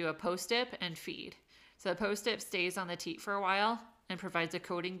is to do a post-dip and feed. So the post-dip stays on the teat for a while and provides a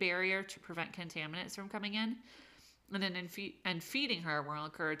coating barrier to prevent contaminants from coming in. And then feeding her will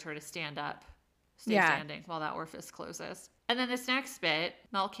encourage her to stand up. Stay standing while that orifice closes. And then this next bit,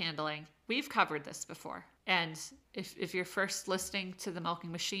 milk handling. We've covered this before. And if you're first listening to the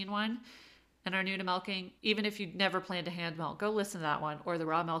milking machine one and are new to milking, even if you never plan to hand milk, go listen to that one or the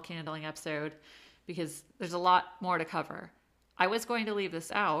raw milk handling episode because there's a lot more to cover. I was going to leave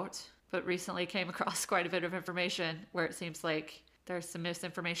this out, but recently came across quite a bit of information where it seems like there's some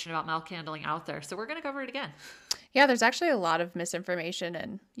misinformation about milk handling out there. So we're going to cover it again. Yeah, there's actually a lot of misinformation,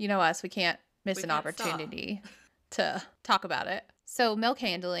 and you know us, we can't miss an opportunity to talk about it. So milk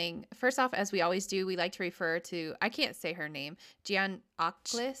handling, first off, as we always do, we like to refer to, I can't say her name,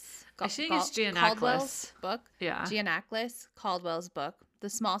 Giannaklis. I think it's Giannaklis. Caldwell's book. Yeah. Giannaklis Caldwell's book, The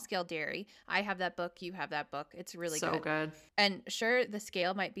Small Scale Dairy. I have that book. You have that book. It's really good. So good. And sure, the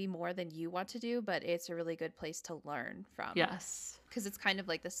scale might be more than you want to do, but it's a really good place to learn from. Yes. Because it's kind of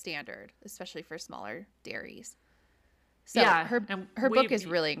like the standard, especially for smaller dairies. So yeah, her book is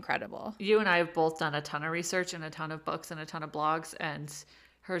really incredible. You and I have both done a ton of research and a ton of books and a ton of blogs, and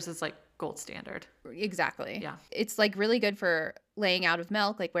hers is like gold standard. Exactly. Yeah. It's like really good for laying out of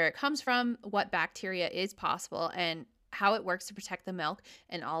milk, like where it comes from, what bacteria is possible, and how it works to protect the milk,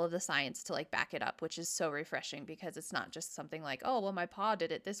 and all of the science to like back it up, which is so refreshing because it's not just something like, oh, well, my pa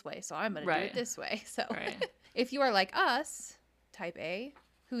did it this way, so I'm going to do it this way. So if you are like us, type A,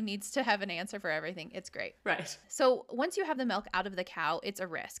 who needs to have an answer for everything, it's great. Right. So once you have the milk out of the cow, it's a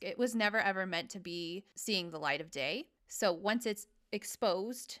risk. It was never ever meant to be seeing the light of day. So once it's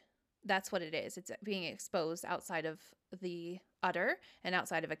exposed, that's what it is. It's being exposed outside of the udder and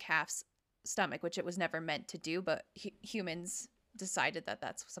outside of a calf's stomach, which it was never meant to do, but humans decided that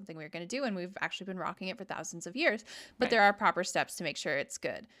that's something we were going to do, and we've actually been rocking it for thousands of years. But there are proper steps to make sure it's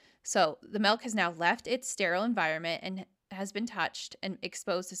good. So the milk has now left its sterile environment and has been touched and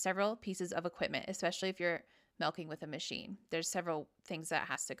exposed to several pieces of equipment, especially if you're milking with a machine. There's several things that it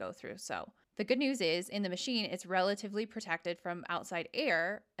has to go through. So the good news is in the machine, it's relatively protected from outside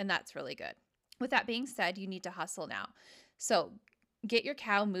air, and that's really good. With that being said, you need to hustle now. So get your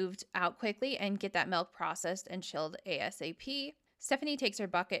cow moved out quickly and get that milk processed and chilled ASAP. Stephanie takes her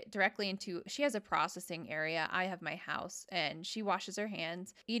bucket directly into, she has a processing area. I have my house, and she washes her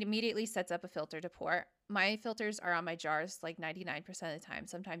hands. It immediately sets up a filter to pour. My filters are on my jars like 99% of the time.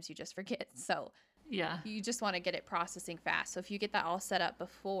 Sometimes you just forget. So yeah, you just want to get it processing fast. So if you get that all set up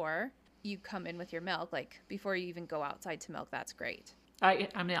before you come in with your milk, like before you even go outside to milk, that's great.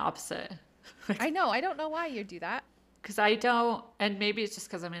 I'm the opposite. I know. I don't know why you do that. Because I don't, and maybe it's just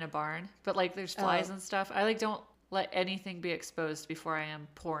because I'm in a barn, but like there's flies and stuff. I like don't let anything be exposed before I am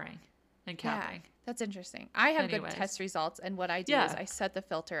pouring and capping. Yeah, that's interesting. I have good test results, and what I do is I set the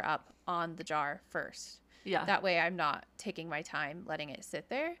filter up on the jar first. Yeah. That way I'm not taking my time letting it sit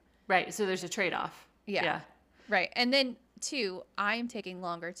there. Right. So there's a trade-off. Yeah. Right. And then two, I'm taking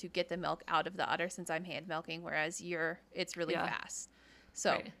longer to get the milk out of the udder since I'm hand milking, whereas it's really fast.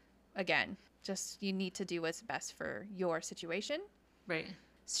 So again, just you need to do what's best for your situation. Right.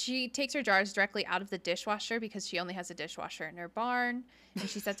 She takes her jars directly out of the dishwasher because she only has a dishwasher in her barn, and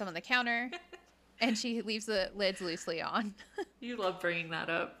she sets them on the counter, and she leaves the lids loosely on. You love bringing that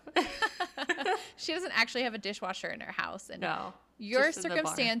up. She doesn't actually have a dishwasher in her house. And no. Your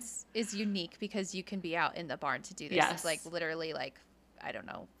circumstance is unique because you can be out in the barn to do this. Yes. It's like literally like, I don't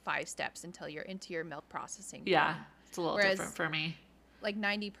know, 5 steps until you're into your milk processing. Yeah. It's a little different for me. Like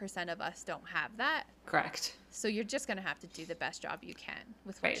 90% of us don't have that. Correct. So you're just going to have to do the best job you can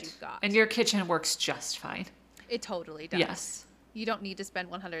with what you've got. And your kitchen works just fine. It totally does. Yes. You don't need to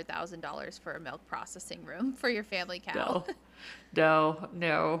spend $100,000 for a milk processing room for your family cow.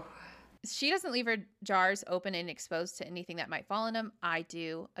 No. She doesn't leave her jars open and exposed to anything that might fall in them. I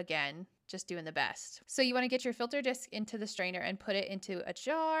do. Again, just doing the best. So you want to get your filter disc into the strainer and put it into a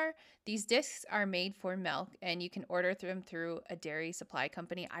jar. These discs are made for milk, and you can order them through a dairy supply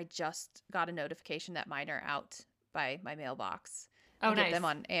company. I just got a notification that mine are out by my mailbox. I get them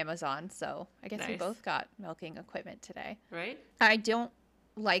on Amazon. So I guess we both got milking equipment today. Right. I don't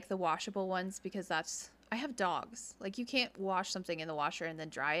like the washable ones because I have dogs. Like you can't wash something in the washer and then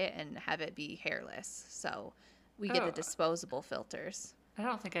dry it and have it be hairless. So we get the disposable filters. I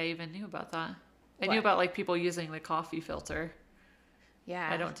don't think I even knew about that. I knew about like people using the coffee filter. Yeah.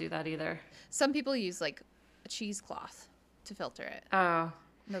 I don't do that either. Some people use like a cheesecloth to filter it. Oh.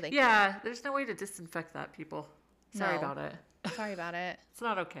 No, they can't. There's no way to disinfect that, people. Sorry about it. Sorry about it. It's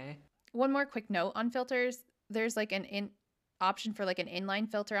not okay. One more quick note on filters. There's like an option for like an inline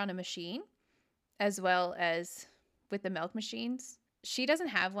filter on a machine, as well as with the milk machines. She doesn't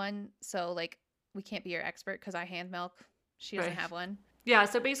have one, so like we can't be your expert because I hand milk. She doesn't have one. Yeah,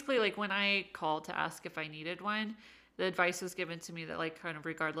 so basically like when I called to ask if I needed one, the advice was given to me that like kind of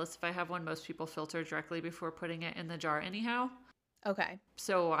regardless if I have one, most people filter directly before putting it in the jar anyhow. Okay.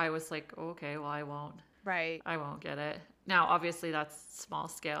 So I was like, okay, well I won't. Right. I won't get it. Now, obviously that's small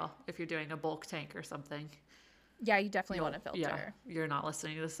scale. If you're doing a bulk tank or something. Yeah, you definitely want to filter. Yeah, you're not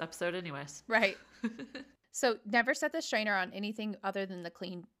listening to this episode anyways. Right. So never set the strainer on anything other than the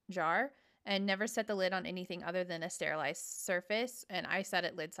clean jar, and never set the lid on anything other than a sterilized surface. And I set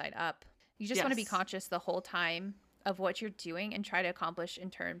it lid side up. You just want to be conscious the whole time of what you're doing and try to accomplish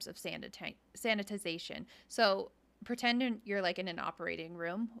in terms of sanitization. So pretend you're like in an operating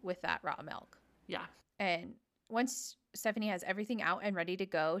room with that raw milk. Yeah. And once Stephanie has everything out and ready to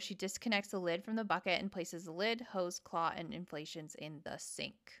go, she disconnects the lid from the bucket and places the lid, hose, claw, and inflations in the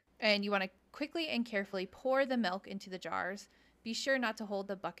sink. And you want to quickly and carefully pour the milk into the jars. Be sure not to hold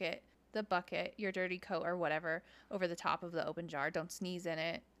the bucket, your dirty coat or whatever, over the top of the open jar. Don't sneeze in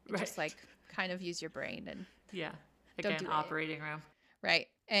it. Right. Just like kind of use your brain and again, operating room. Right.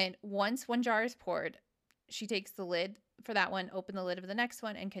 And once one jar is poured, she takes the lid for that one, open the lid of the next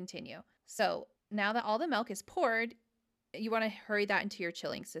one, and continue. So now that all the milk is poured, you want to hurry that into your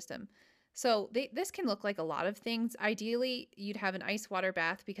chilling system. So this can look like a lot of things. Ideally, you'd have an ice water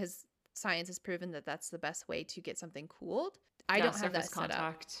bath because science has proven that that's the best way to get something cooled. I don't have that set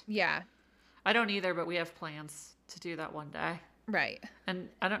up. Yeah. I don't either, but we have plans to do that one day. Right. And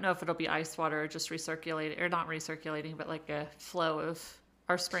I don't know if it'll be ice water or just recirculating, or not recirculating, but like a flow of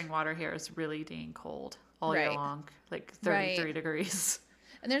our spring water here is really dang cold all year long, like 33 degrees.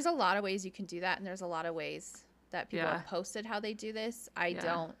 And there's a lot of ways you can do that. And there's a lot of ways that people have posted how they do this. I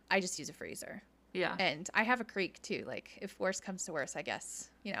just use a freezer. Yeah. And I have a creek too. Like if worse comes to worse, I guess,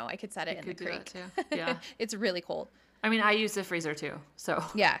 I could set it in the creek. Too. Yeah. It's really cold. I mean, I use the freezer too. So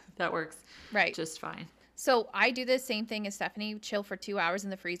yeah, that works just fine. So I do the same thing as Stephanie, chill for 2 hours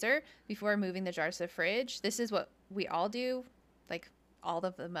in the freezer before moving the jars to the fridge. This is what we all do. Like all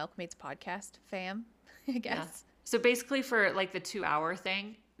of the Milkmaids podcast fam, I guess. Yeah. So basically for like the 2 hour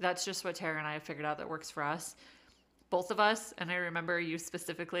thing, that's just what Tara and I have figured out that works for us. Both of us, and I remember you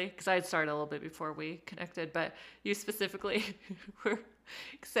specifically, because I had started a little bit before we connected, but you specifically were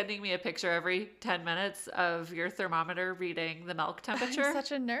sending me a picture every 10 minutes of your thermometer reading the milk temperature. I'm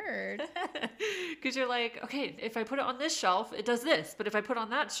such a nerd. Because you're like, okay, if I put it on this shelf, it does this, but if I put it on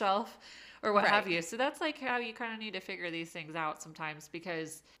that shelf, or what have you. So that's like how you kind of need to figure these things out sometimes,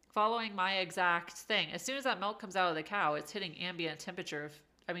 because following my exact thing, as soon as that milk comes out of the cow, it's hitting ambient temperature of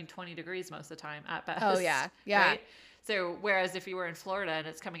 20 degrees most of the time at best. Oh, yeah. Yeah. Right? So whereas if you were in Florida and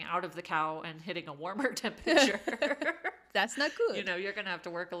it's coming out of the cow and hitting a warmer temperature, that's not good. You're going to have to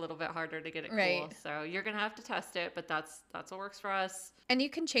work a little bit harder to get it cool. So you're going to have to test it, but that's what works for us. And you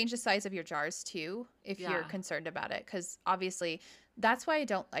can change the size of your jars too if you're concerned about it, because obviously that's why I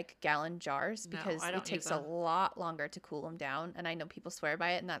don't like gallon jars, because it takes a lot longer to cool them down. And I know people swear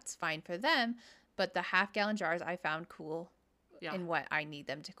by it, and that's fine for them. But the half-gallon jars I found cool in what I need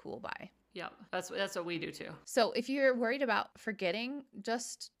them to cool by. Yeah, that's what we do too. So if you're worried about forgetting,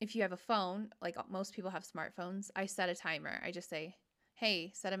 just if you have a phone, like most people have smartphones, I set a timer. I just say,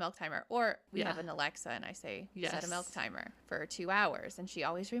 hey, set a milk timer. Or we have an Alexa, and I say, set a milk timer for 2 hours. And she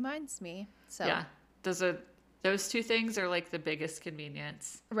always reminds me. So yeah, those two things are like the biggest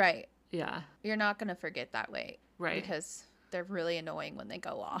convenience. Right. Yeah. You're not going to forget that way. Right. Because they're really annoying when they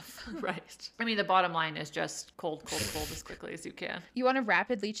go off. Right. I mean, the bottom line is just cold as quickly as you can. You want to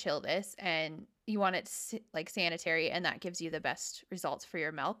rapidly chill this, and you want it like sanitary, and that gives you the best results for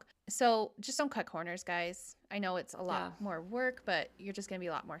your milk. So just don't cut corners, guys. I know it's a lot more work, but you're just going to be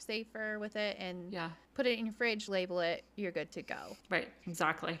a lot more safer with it. And put it in your fridge, label it, you're good to go. Right.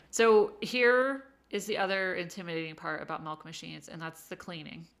 Exactly. So here is the other intimidating part about milk machines, and that's the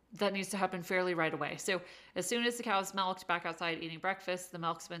cleaning. That needs to happen fairly right away. So as soon as the cow's milked, back outside eating breakfast, the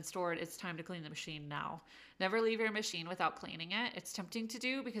milk's been stored, it's time to clean the machine now. Never leave your machine without cleaning it. It's tempting to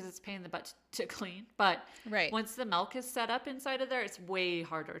do because it's a pain in the butt to clean. But once the milk is set up inside of there, it's way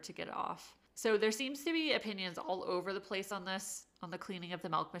harder to get it off. So there seems to be opinions all over the place on this, on the cleaning of the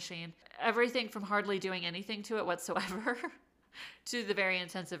milk machine. Everything from hardly doing anything to it whatsoever to the very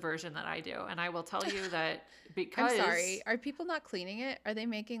intensive version that I do. And I will tell you that because... I'm sorry. Are people not cleaning it? Are they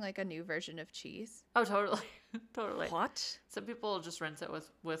making like a new version of cheese? Oh, totally. Totally. What? Some people just rinse it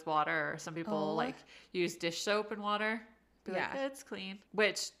with water, or some people like use dish soap and water. Be like, it's clean.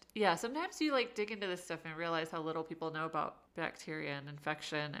 Which, sometimes you like dig into this stuff and realize how little people know about bacteria and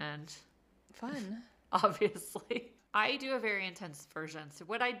infection and... Fun. Obviously. I do a very intense version. So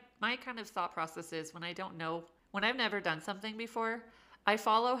my kind of thought process is when I've never done something before, I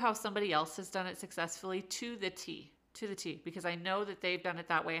follow how somebody else has done it successfully to the T, because I know that they've done it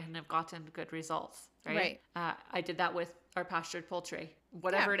that way and have gotten good results, right? I did that with our pastured poultry,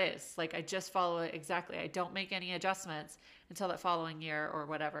 whatever it is. Like I just follow it exactly. I don't make any adjustments until that following year or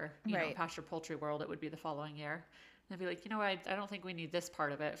whatever. You know, pastured poultry world, it would be the following year. And I'd be like, I don't think we need this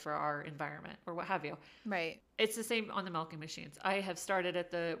part of it for our environment or what have you. Right. It's the same on the milking machines. I have started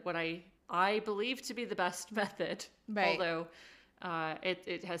at what I believe to be the best method, although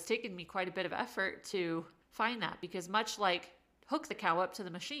it has taken me quite a bit of effort to find that, because much like hook the cow up to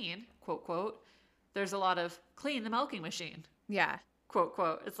the machine, quote, quote, there's a lot of clean the milking machine. Yeah. Quote,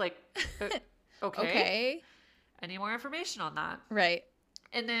 quote. It's like, okay. Any more information on that? Right.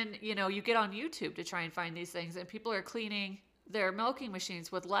 And then, you get on YouTube to try and find these things, and people are cleaning their milking machines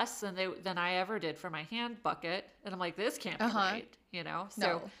with less than I ever did for my hand bucket. And I'm like, this can't be right, So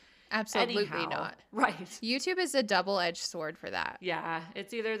no. Absolutely not. Right. YouTube is a double-edged sword for that. Yeah.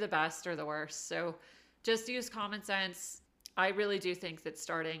 It's either the best or the worst. So just use common sense. I really do think that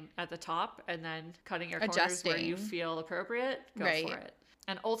starting at the top and then cutting your corners where you feel appropriate, go for it.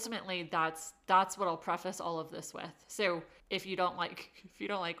 And ultimately that's what I'll preface all of this with. So if you don't like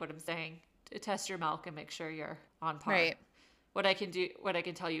what I'm saying, test your milk and make sure you're on par. Right. What I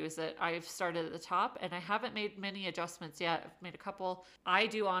can tell you is that I've started at the top and I haven't made many adjustments yet. I've made a couple. I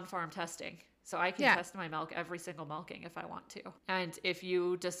do on-farm testing. So I can test my milk every single milking if I want to. And if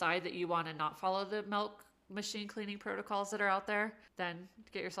you decide that you want to not follow the milk machine cleaning protocols that are out there, then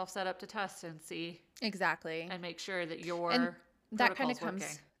get yourself set up to test and see. Exactly. And make sure that your that kind of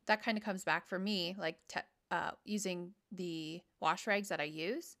comes back for me, like using the wash rags that I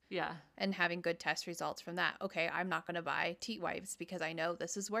use. Yeah. And having good test results from that. Okay, I'm not going to buy teat wipes because I know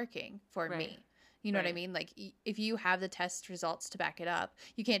this is working for me. You know what I mean? Like, if you have the test results to back it up,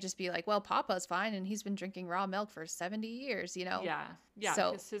 you can't just be like, well, Papa's fine and he's been drinking raw milk for 70 years, you know? Yeah. Yeah.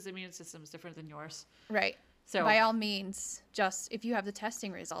 So, because his immune system is different than yours. Right. So by all means, just if you have the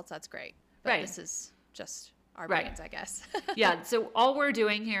testing results, that's great. But this is just our brains, I guess. Yeah. So all we're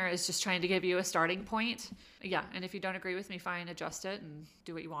doing here is just trying to give you a starting point. Yeah. And if you don't agree with me, fine, adjust it and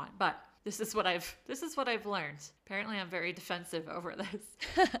do what you want. But this is what I've learned. Apparently I'm very defensive over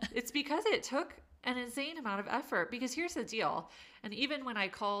this. It's because it took an insane amount of effort, because here's the deal. And even when I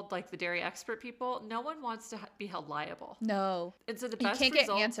called like the dairy expert people, no one wants to be held liable. No. And so you can't get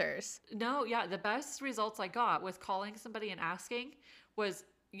answers. No. Yeah. The best results I got with calling somebody and asking was,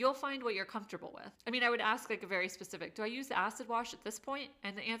 you'll find what you're comfortable with. I mean, I would ask like a very specific, do I use the acid wash at this point?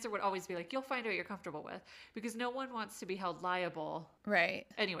 And the answer would always be like, you'll find what you're comfortable with, because no one wants to be held liable. Right.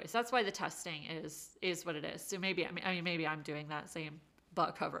 Anyways, that's why the testing is what it is. So maybe I'm doing that same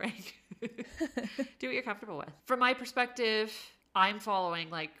butt covering. Do what you're comfortable with. From my perspective, I'm following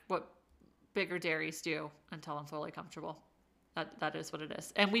like what bigger dairies do until I'm fully comfortable. That is what it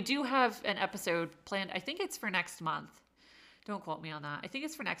is. And we do have an episode planned. I think it's for next month. Don't quote me on that. I think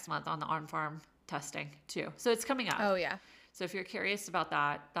it's for next month on the on-farm testing too. So it's coming up. Oh yeah. So if you're curious about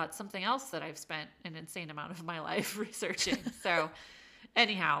that, that's something else that I've spent an insane amount of my life researching. So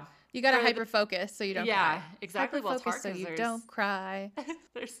anyhow, you got to hyper focus so you don't cry. Yeah, exactly. Hyper focus so you don't cry.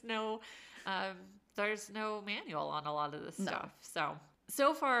 There's no manual on a lot of this stuff.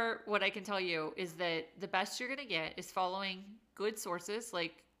 So far, what I can tell you is that the best you're going to get is following good sources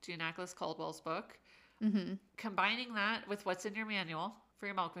like Gianakis Caldwell's book, combining that with what's in your manual for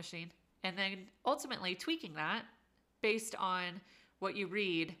your milk machine, and then ultimately tweaking that based on what you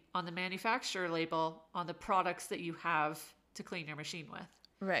read on the manufacturer label on the products that you have to clean your machine with.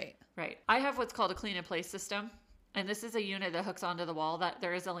 Right. I have what's called a clean in place system. And this is a unit that hooks onto the wall. That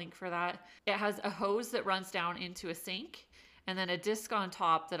there is a link for that. It has a hose that runs down into a sink, and then a disc on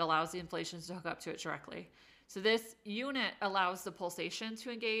top that allows the inflations to hook up to it directly. So this unit allows the pulsation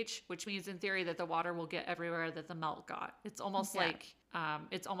to engage, which means in theory that the water will get everywhere that the milk got. It's almost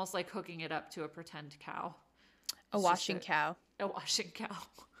like hooking it up to a pretend cow. A washing cow. A washing cow.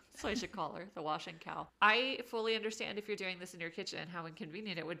 So I should call her the washing cow. I fully understand if you're doing this in your kitchen, how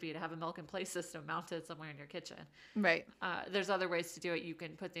inconvenient it would be to have a milk in place system mounted somewhere in your kitchen. Right. There's other ways to do it. You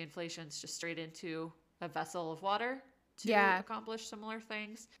can put the inflations just straight into a vessel of water to accomplish similar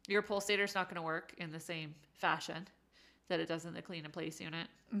things. Your pulsator's not going to work in the same fashion that it does in the clean in place unit.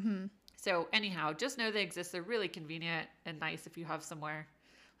 Mm-hmm. So anyhow, just know they exist. They're really convenient and nice if you have somewhere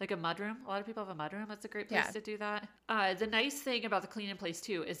like a mudroom. A lot of people have a mudroom. That's a great place to do that. The nice thing about the clean in place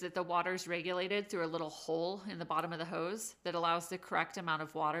too is that the water's regulated through a little hole in the bottom of the hose that allows the correct amount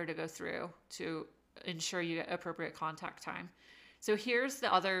of water to go through to ensure you get appropriate contact time. So here's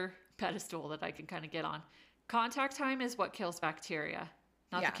the other pedestal that I can kind of get on. Contact time is what kills bacteria,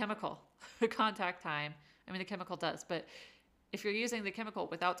 not the chemical. The contact time, I mean, the chemical does, but if you're using the chemical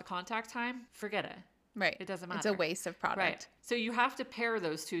without the contact time, forget it. Right. It doesn't matter. It's a waste of product. Right. So you have to pair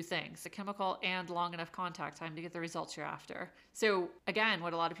those two things, the chemical and long enough contact time to get the results you're after. So again,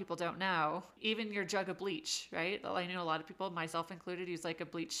 what a lot of people don't know, even your jug of bleach, right? I know a lot of people, myself included, use like a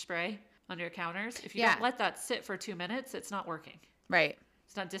bleach spray on your counters. If you don't let that sit for 2 minutes, it's not working. Right.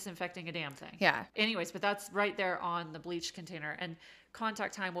 It's not disinfecting a damn thing. Yeah. Anyways, but that's right there on the bleach container. And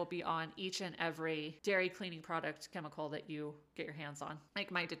contact time will be on each and every dairy cleaning product chemical that you get your hands on.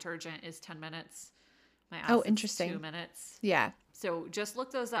 Like my detergent is 10 minutes. My acid's interesting. 2 minutes. Yeah. So just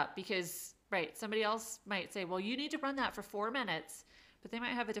look those up because, somebody else might say, well, you need to run that for 4 minutes, but they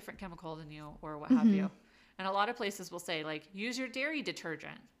might have a different chemical than you or what have you. And a lot of places will say, like, use your dairy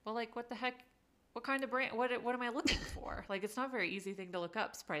detergent. Well, like, what the heck? What kind of brand? What am I looking for? Like, it's not a very easy thing to look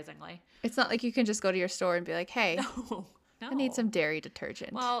up, surprisingly. It's not like you can just go to your store and be like, hey, no. I need some dairy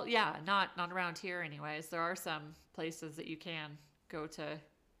detergent. Well, yeah, not around here anyways. There are some places that you can go to.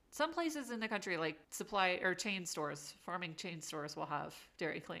 Some places in the country, like supply or chain stores, farming chain stores will have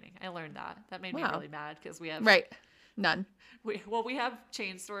dairy cleaning. I learned that. That made me really mad because we have... Right. None. We have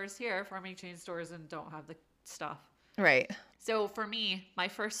chain stores here, farming chain stores, and don't have the stuff. Right. So for me, my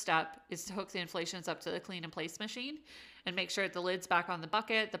first step is to hook the inflations up to the clean in place machine and make sure that the lid's back on the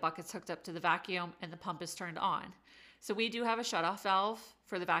bucket's hooked up to the vacuum, and the pump is turned on. So we do have a shutoff valve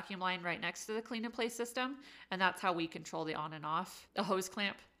for the vacuum line right next to the clean in place system, and that's how we control the on and off. A hose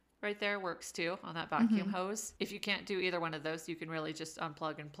clamp right there works too on that vacuum hose. If you can't do either one of those, you can really just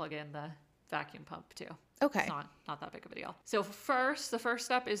unplug and plug in the vacuum pump too. Okay. It's not that big of a deal. So the first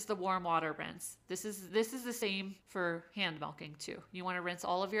step is the warm water rinse. This is the same for hand milking too. You want to rinse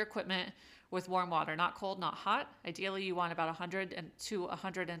all of your equipment with warm water, not cold, not hot. Ideally, you want about 100 to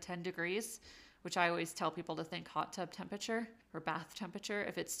 110 degrees which I always tell people to think hot tub temperature or bath temperature.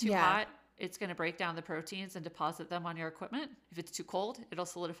 If it's too hot, it's going to break down the proteins and deposit them on your equipment. If it's too cold, it'll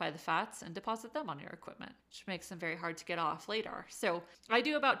solidify the fats and deposit them on your equipment, which makes them very hard to get off later. So I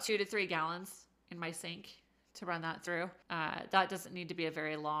do about 2 to 3 gallons in my sink to run that through. That doesn't need to be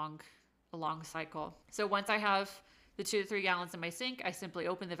a long cycle. So once I have the 2 to 3 gallons in my sink, I simply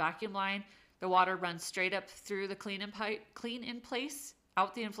open the vacuum line. The water runs straight up through the clean in place,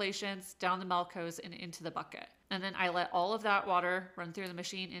 out the inflations, down the milk hose, and into the bucket. And then I let all of that water run through the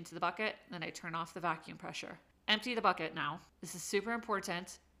machine into the bucket. Then I turn off the vacuum pressure. Empty the bucket now. This is super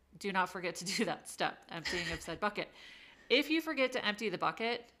important. Do not forget to do that step, emptying of said bucket. If you forget to empty the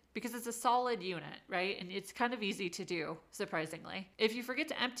bucket, because it's a solid unit, right? And it's kind of easy to do, surprisingly. If you forget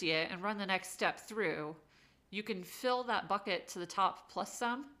to empty it and run the next step through, you can fill that bucket to the top plus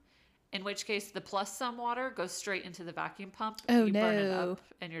some, in which case the plus some water goes straight into the vacuum pump. Oh, you no. burn it up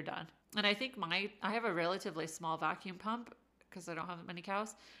and you're done. And I think I have a relatively small vacuum pump because I don't have many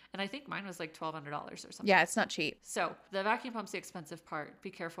cows. And I think mine was like $1,200 or something. Yeah, it's not cheap. So the vacuum pump's the expensive part. Be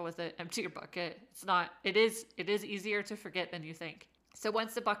careful with it. Empty your bucket. It is easier to forget than you think. So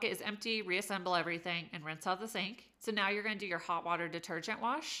once the bucket is empty, reassemble everything and rinse out the sink. So now you're going to do your hot water detergent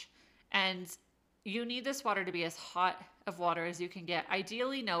wash. And you need this water to be as hot of water as you can get.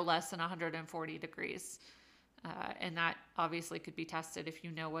 Ideally, no less than 140 degrees. And that obviously could be tested if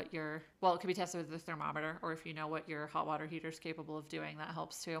you know what it could be tested with a thermometer, or if you know what your hot water heater is capable of doing, that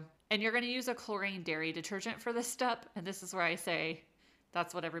helps too. And you're going to use a chlorine dairy detergent for this step. And this is where I say,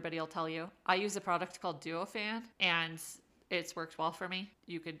 that's what everybody will tell you. I use a product called Duofan, and it's worked well for me.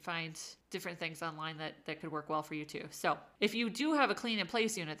 You could find different things online that could work well for you too. So if you do have a clean in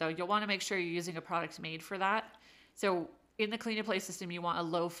place unit though, you'll want to make sure you're using a product made for that. So in the clean in place system, you want a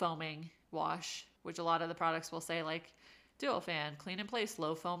low foaming wash, which a lot of the products will say like Duofan, clean in place,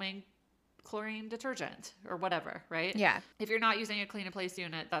 low foaming chlorine detergent or whatever, right? Yeah. If you're not using a clean in place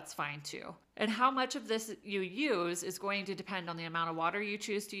unit, that's fine too. And how much of this you use is going to depend on the amount of water you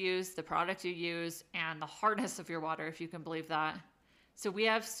choose to use, the product you use, and the hardness of your water, if you can believe that. So we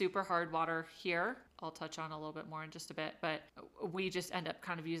have super hard water here. I'll touch on a little bit more in just a bit, but we just end up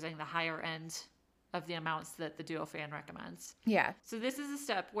kind of using the higher end of the amounts that the Duofan recommends. Yeah. So this is a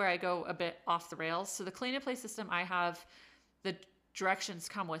step where I go a bit off the rails. So the clean in place system, I have the directions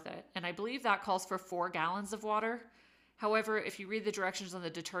come with it. And I believe that calls for 4 gallons of water. However, if you read the directions on the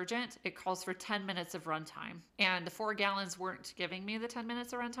detergent, it calls for 10 minutes of runtime. And the 4 gallons weren't giving me the 10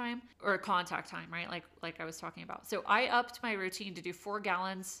 minutes of runtime or contact time, right? Like I was talking about. So I upped my routine to do 4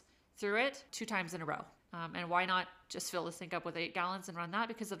 gallons through it 2 times in a row. And why not just fill the sink up with 8 gallons and run that?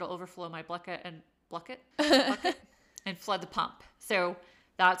 Because it'll overflow my bucket and flood the pump. So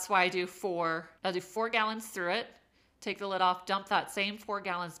that's why I'll do 4 gallons through it, take the lid off, dump that same 4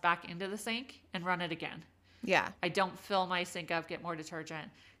 gallons back into the sink and run it again. Yeah. I don't fill my sink up, get more detergent,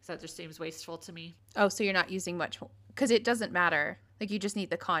 because that just seems wasteful to me. Oh, so you're not using much, because it doesn't matter. Like, you just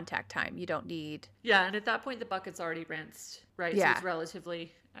need the contact time. You don't need... Yeah, and at that point, the bucket's already rinsed, right? Yeah. So it's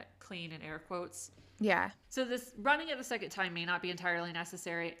relatively clean in air quotes. Yeah. So this running it a second time may not be entirely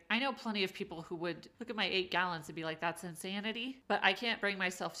necessary. I know plenty of people who would look at my 8 gallons and be like, that's insanity. But I can't bring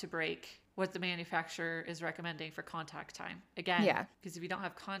myself to break what the manufacturer is recommending for contact time. Again, because if you don't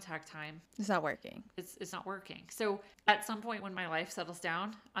have contact time, it's not working. It's not working. So at some point when my life settles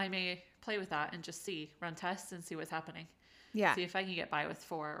down, I may play with that and just run tests and see what's happening. Yeah. See if I can get by with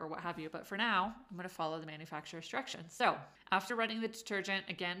 4 or what have you. But for now, I'm going to follow the manufacturer's directions. So after running the detergent,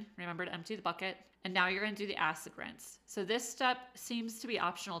 again, remember to empty the bucket. And now you're going to do the acid rinse. So this step seems to be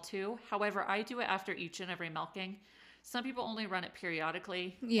optional too. However, I do it after each and every milking. Some people only run it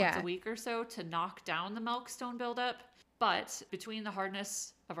periodically, once a week or so, to knock down the milkstone buildup. But between the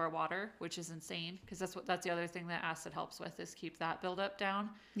hardness of our water, which is insane, because that's the other thing that acid helps with, is keep that buildup down.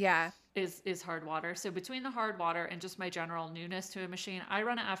 Yeah. Is hard water. So between the hard water and just my general newness to a machine, I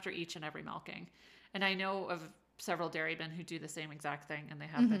run it after each and every milking. And I know of several dairymen who do the same exact thing, and they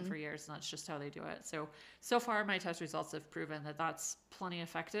have been for years, and that's just how they do it. So far, my test results have proven that that's plenty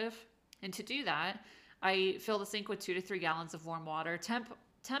effective. And to do that, I fill the sink with 2 to 3 gallons of warm water. Temp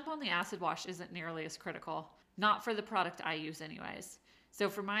on the acid wash isn't nearly as critical. Not for the product I use anyways. So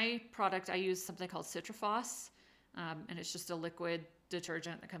for my product, I use something called Citrafos, and it's just a liquid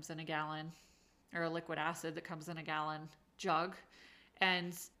detergent that comes in a gallon, or a liquid acid that comes in a gallon jug.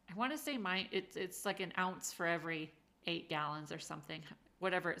 And I want to say it's like an ounce for every 8 gallons or something,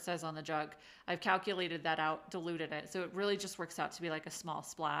 whatever it says on the jug. I've calculated that out, diluted it. So it really just works out to be like a small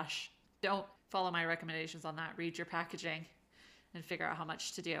splash. Don't follow my recommendations on that. Read your packaging and figure out how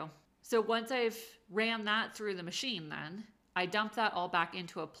much to do. So once I've ran that through the machine, then I dump that all back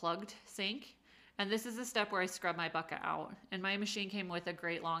into a plugged sink. And this is the step where I scrub my bucket out. And my machine came with a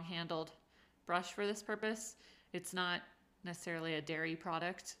great long handled brush for this purpose. It's not necessarily a dairy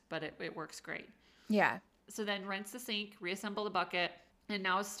product, but it works great. Yeah. So then rinse the sink, reassemble the bucket, and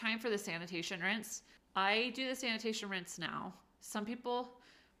now it's time for the sanitation rinse. I do the sanitation rinse now. Some people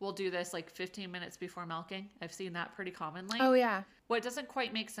will do this like 15 minutes before milking. I've seen that pretty commonly. Oh, yeah. What doesn't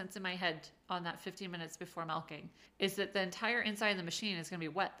quite make sense in my head on that 15 minutes before milking is that the entire inside of the machine is going to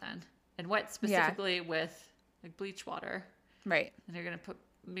be wet then. And wet specifically with like bleach water. Right. And you're going to put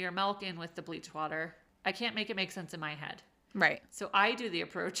your milk in with the bleach water. I can't make it make sense in my head. Right. So I do the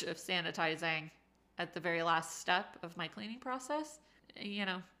approach of sanitizing at the very last step of my cleaning process. You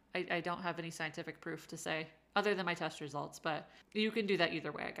know, I don't have any scientific proof to say other than my test results, but you can do that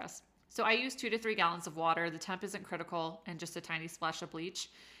either way, I guess. So I use 2 to 3 gallons of water. The temp isn't critical, and just a tiny splash of bleach.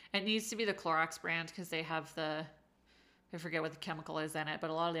 It needs to be the Clorox brand because they have I forget what the chemical is in it, but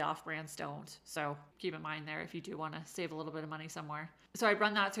a lot of the off-brands don't. So keep in mind there if you do want to save a little bit of money somewhere. So I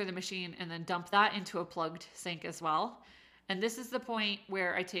run that through the machine and then dump that into a plugged sink as well. And this is the point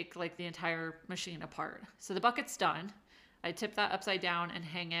where I take like the entire machine apart. So the bucket's done. I tip that upside down and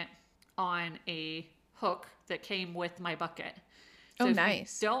hang it on a hook that came with my bucket. So if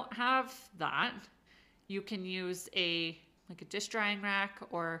nice. you don't have that, you can use a dish drying rack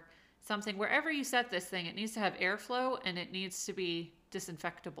or something. Wherever you set this thing, it needs to have airflow and it needs to be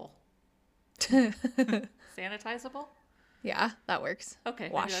disinfectable. Sanitizable? Yeah, that works. Okay.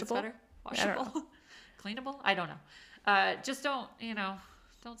 Washable? That's better. Washable? Cleanable? I don't know. Just don't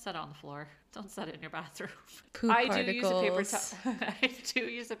set it on the floor. Don't set it in your bathroom. Poop particles. I do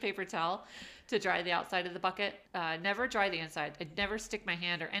use a paper towel to dry the outside of the bucket. Never dry the inside. I'd never stick my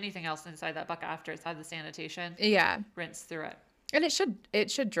hand or anything else inside that bucket after it's had the sanitation. Yeah. Rinse through it. And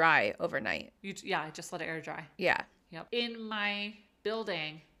it should dry overnight. Just let it air dry. Yeah. Yep. In my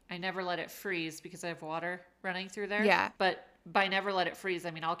building, I never let it freeze because I have water running through there. Yeah. But by never let it freeze,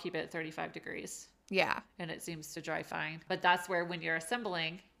 I mean I'll keep it at 35 degrees. Yeah. And it seems to dry fine. But that's where when you're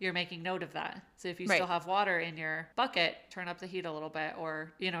assembling, you're making note of that. So if you still have water in your bucket, turn up the heat a little bit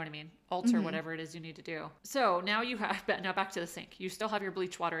or, you know what I mean, alter whatever it is you need to do. So now now back to the sink. You still have your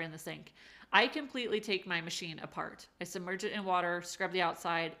bleach water in the sink. I completely take my machine apart. I submerge it in water, scrub the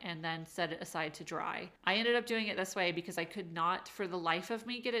outside, and then set it aside to dry. I ended up doing it this way because I could not, for the life of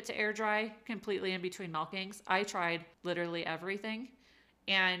me, get it to air dry completely in between milkings. I tried literally everything.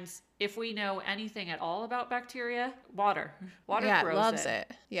 And if we know anything at all about bacteria, water grows loves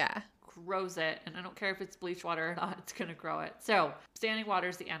it. Yeah. Grows it. And I don't care if it's bleach water or not, it's going to grow it. So standing water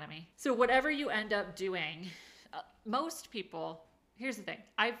is the enemy. So whatever you end up doing, most people, here's the thing.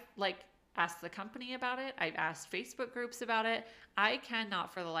 I've asked the company about it. I've asked Facebook groups about it. I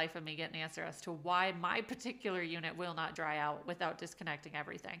cannot for the life of me get an answer as to why my particular unit will not dry out without disconnecting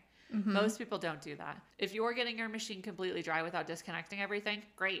everything. Mm-hmm. Most people don't do that. If you're getting your machine completely dry without disconnecting everything,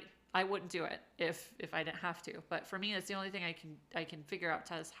 great. I wouldn't do it if I didn't have to. But for me, it's the only thing I can figure out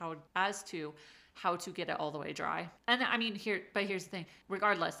as to how to get it all the way dry. And I mean, here's the thing.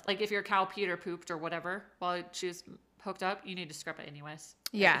 Regardless, like if your cow peed or pooped or whatever while she was hooked up, you need to scrub it anyways.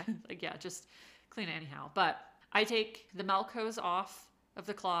 Yeah. Just clean it anyhow. But I take the milk hose off of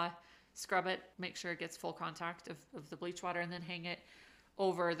the claw, scrub it, make sure it gets full contact of the bleach water, and then hang it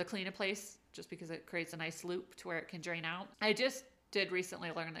over the Clean-A-Place just because it creates a nice loop to where it can drain out. I just did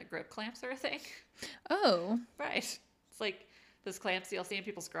recently learn that grip clamps are a thing. Oh. Right. It's like those clamps you'll see in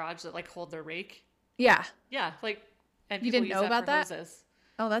people's garage that hold their rake. Yeah. Yeah. And you didn't know about that? Hoses.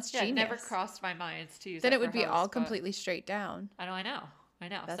 Oh, that's genius. It never crossed my mind to use then it would be all completely straight down. I know.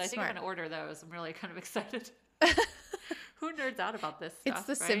 That's so I think smart. I'm going to order those. I'm really kind of excited. Who nerds out about this stuff? It's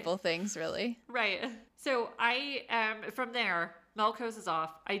the simple things, really. Right. So from there, milk hose is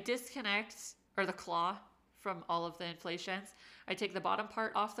off. I disconnect the claw from all of the inflations. I take the bottom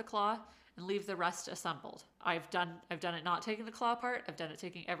part off the claw and leave the rest assembled. I've done it not taking the claw apart. I've done it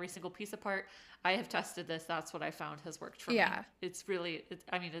taking every single piece apart. I have tested this. That's what I found has worked for me. It's really,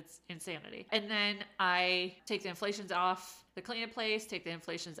 it's insanity. And then I take the inflations off the Clean-A-Place, take the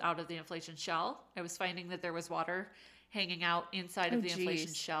inflations out of the inflation shell. I was finding that there was water hanging out inside of the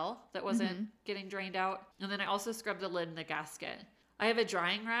inflation shell that wasn't getting drained out. And then I also scrubbed the lid and the gasket. I have a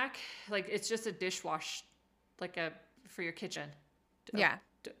drying rack. It's just a dishwash, for your kitchen. Yeah.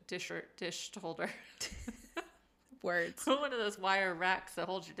 Dish holder. Words. One of those wire racks that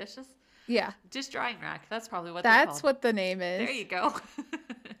holds your dishes. Yeah. Dish drying rack. That's probably what That's what the name is. There you go.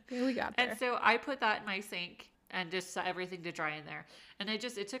 Yeah, we got there. And so I put that in my sink and just set everything to dry in there. And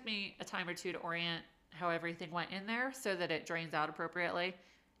it took me a time or two to orient how everything went in there so that it drains out appropriately.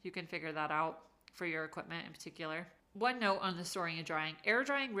 You can figure that out for your equipment in particular. one note on the storing and drying. Air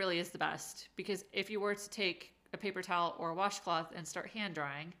drying really is the best, because if you were to take a paper towel or a washcloth and start hand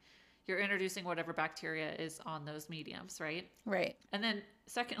drying, you're introducing whatever bacteria is on those mediums, right? Right. And then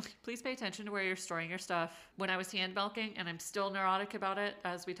secondly, please pay attention to where you're storing your stuff. When I was hand milking, and I'm still neurotic about it,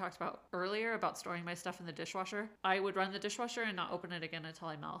 as we talked about earlier about storing my stuff in the dishwasher, I would run the dishwasher and not open it again until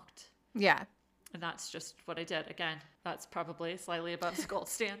I milked. Yeah. And that's just what I did. Again, that's probably slightly above the gold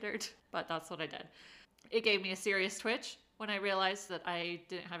standard, but that's what I did. It gave me a serious twitch when I realized that I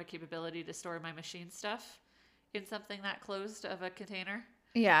didn't have a capability to store my machine stuff in something that closed of a container.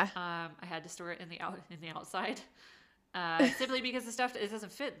 Yeah. I had to store it in the outside, simply because the stuff, it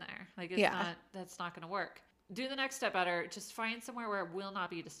doesn't fit in there. Like, that's not going to work. Do the next step better. Just find somewhere where it will not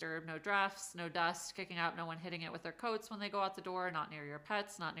be disturbed. No drafts, no dust kicking out, no one hitting it with their coats when they go out the door, not near your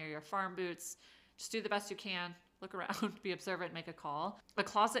pets, not near your farm boots. Just do the best you can. Look around, be observant, make a call. A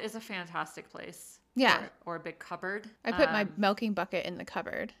closet is a fantastic place. Yeah. Or a big cupboard. I put my milking bucket in the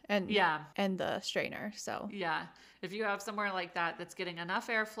cupboard and the strainer. So yeah, if you have somewhere like that that's getting enough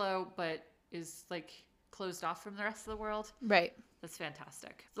airflow but is like closed off from the rest of the world, right, that's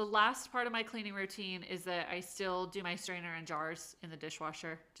fantastic. The last part of my cleaning routine is that I still do my strainer and jars in the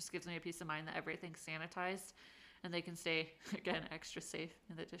dishwasher. Just gives me a peace of mind that everything's sanitized and they can stay, again, extra safe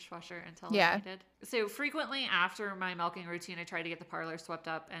in the dishwasher until needed. So frequently after my milking routine, I try to get the parlor swept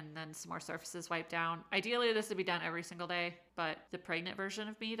up and then some more surfaces wiped down. Ideally, this would be done every single day, but the pregnant version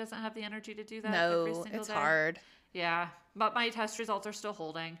of me doesn't have the energy to do that every single day. No, it's hard. Yeah, but my test results are still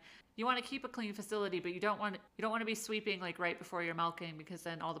holding. You want to keep a clean facility, but you don't want to be sweeping like right before you're milking, because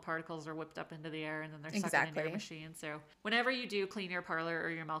then all the particles are whipped up into the air and then they're sucking into your machine. So whenever you do clean your parlor or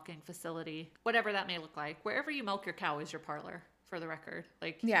your milking facility, whatever that may look like, wherever you milk your cow is your parlor, for the record.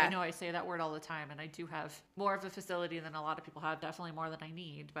 Like, I know I say that word all the time, and I do have more of a facility than a lot of people have, definitely more than I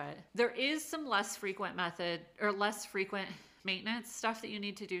need, but there is some less frequent maintenance stuff that you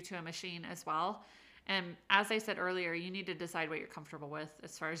need to do to a machine as well. And as I said earlier, you need to decide what you're comfortable with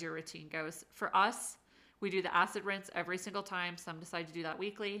as far as your routine goes. For us, we do the acid rinse every single time. Some decide to do that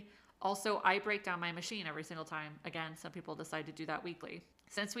weekly. Also, I break down my machine every single time. Again, some people decide to do that weekly.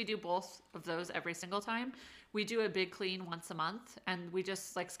 Since we do both of those every single time, we do a big clean once a month, and we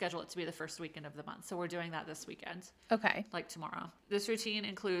just like schedule it to be the first weekend of the month. So we're doing that this weekend. Okay. Like tomorrow. This routine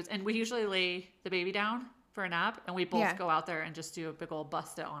includes, and we usually lay the baby down for a nap, and we both go out there and just do a big old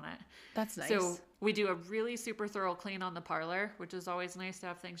bust it on it. That's nice. So we do a really super thorough clean on the parlor, which is always nice to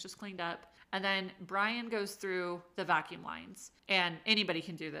have things just cleaned up. And then Brian goes through the vacuum lines, and anybody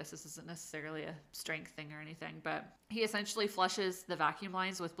can do this. This isn't necessarily a strength thing or anything, but he essentially flushes the vacuum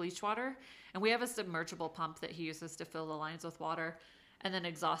lines with bleach water. And we have a submergible pump that he uses to fill the lines with water and then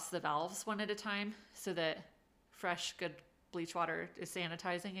exhausts the valves one at a time so that fresh, good bleach water is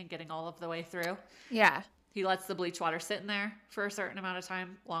sanitizing and getting all of the way through. Yeah. He lets the bleach water sit in there for a certain amount of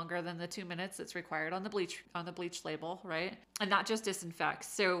time, longer than the 2 minutes that's required on the bleach label, right? And that just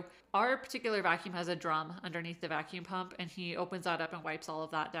disinfects. So our particular vacuum has a drum underneath the vacuum pump, and he opens that up and wipes all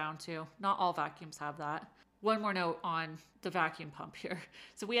of that down too. Not all vacuums have that. One more note on the vacuum pump here.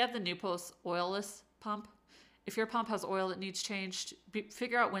 So we have the Nupos oilless pump. If your pump has oil that needs changed,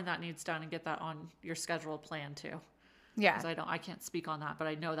 figure out when that needs done and get that on your scheduled plan too. Yeah. Because I can't speak on that, but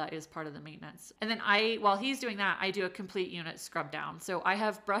I know that is part of the maintenance. And then while he's doing that, I do a complete unit scrub down. So I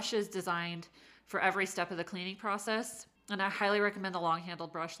have brushes designed for every step of the cleaning process. And I highly recommend the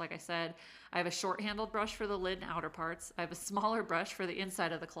long-handled brush, like I said. I have a short-handled brush for the lid and outer parts. I have a smaller brush for the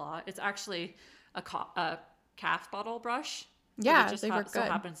inside of the claw. It's actually a calf bottle brush. Yeah, it just so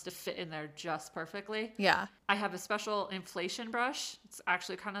happens to fit in there just perfectly. Yeah. I have a special inflation brush. It's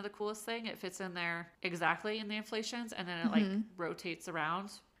actually kind of the coolest thing. It fits in there exactly in the inflations, and then it like rotates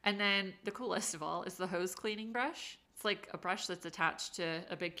around. And then the coolest of all is the hose cleaning brush. It's like a brush that's attached to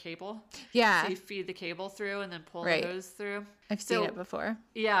a big cable. Yeah. So you feed the cable through and then pull the hose through. I've seen it before.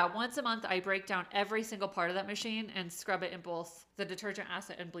 Yeah. Once a month, I break down every single part of that machine and scrub it in both the detergent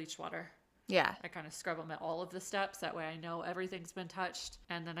acid and bleach water. Yeah. I kind of scrub them at all of the steps. That way I know everything's been touched.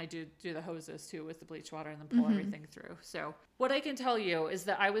 And then I do the hoses too with the bleach water and then pull everything through. So what I can tell you is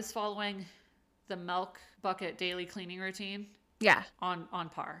that I was following the milk bucket daily cleaning routine. Yeah. On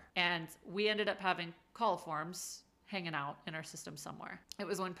par. And we ended up having coliforms hanging out in our system somewhere. It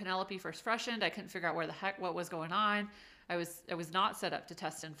was when Penelope first freshened. I couldn't figure out what was going on. I was not set up to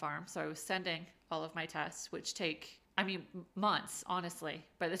test in farm. So I was sending all of my tests, which take months, honestly,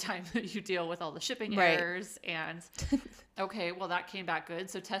 by the time that you deal with all the shipping errors and, okay, well, that came back good,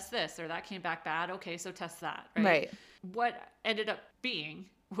 so test this, or that came back bad, okay, so test that, right? Right. What ended up being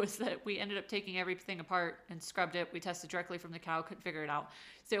was that we ended up taking everything apart and scrubbed it. We tested directly from the cow, couldn't figure it out.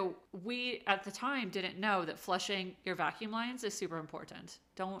 So we, at the time, didn't know that flushing your vacuum lines is super important.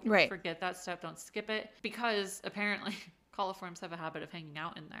 Don't forget that step. Don't skip it, because apparently coliforms have a habit of hanging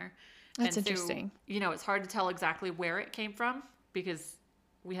out in there. That's interesting. So, it's hard to tell exactly where it came from because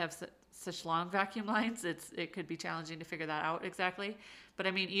we have such long vacuum lines. It could be challenging to figure that out exactly. But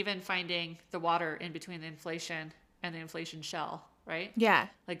I mean, even finding the water in between the inflation and the inflation shell, right? Yeah.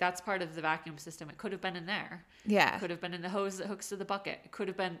 Like that's part of the vacuum system. It could have been in there. Yeah. It could have been in the hose that hooks to the bucket. It could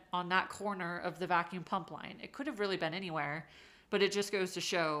have been on that corner of the vacuum pump line. It could have really been anywhere, but it just goes to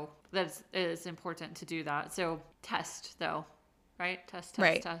show that it's important to do that. So test though, right? Test,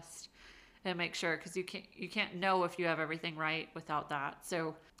 and make sure, because you can't know if you have everything right without that.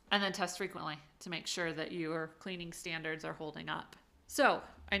 So, and then test frequently to make sure that your cleaning standards are holding up. So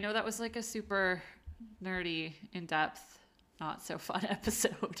I know that was like a super nerdy, in-depth, not so fun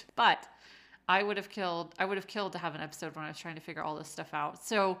episode, but I would have killed to have an episode when I was trying to figure all this stuff out.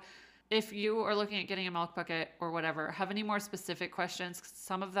 So if you are looking at getting a milk bucket or whatever, have any more specific questions?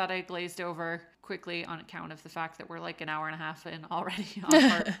 Some of that I glazed over quickly on account of the fact that we're like an hour and a half in already on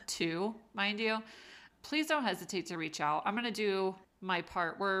part 2, mind you. Please don't hesitate to reach out. I'm going to do my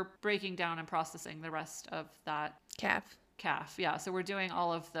part. We're breaking down and processing the rest of that calf. Yeah. So we're doing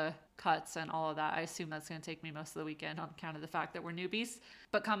all of the cuts and all of that. I assume that's going to take me most of the weekend on account of the fact that we're newbies.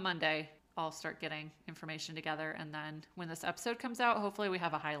 But come Monday, I'll start getting information together. And then when this episode comes out, hopefully we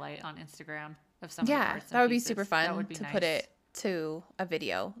have a highlight on Instagram of some of the parts and that would pieces. be super fun that would be to nice. Put it to a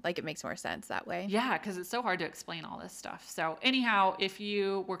video. Like it makes more sense that way. Yeah, because it's so hard to explain all this stuff. So anyhow, if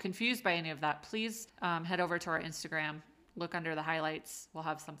you were confused by any of that, please head over to our Instagram. Look under the highlights. We'll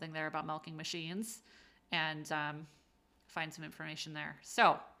have something there about milking machines and find some information there.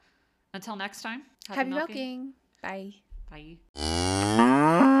 So until next time, happy milking. Bye. Bye.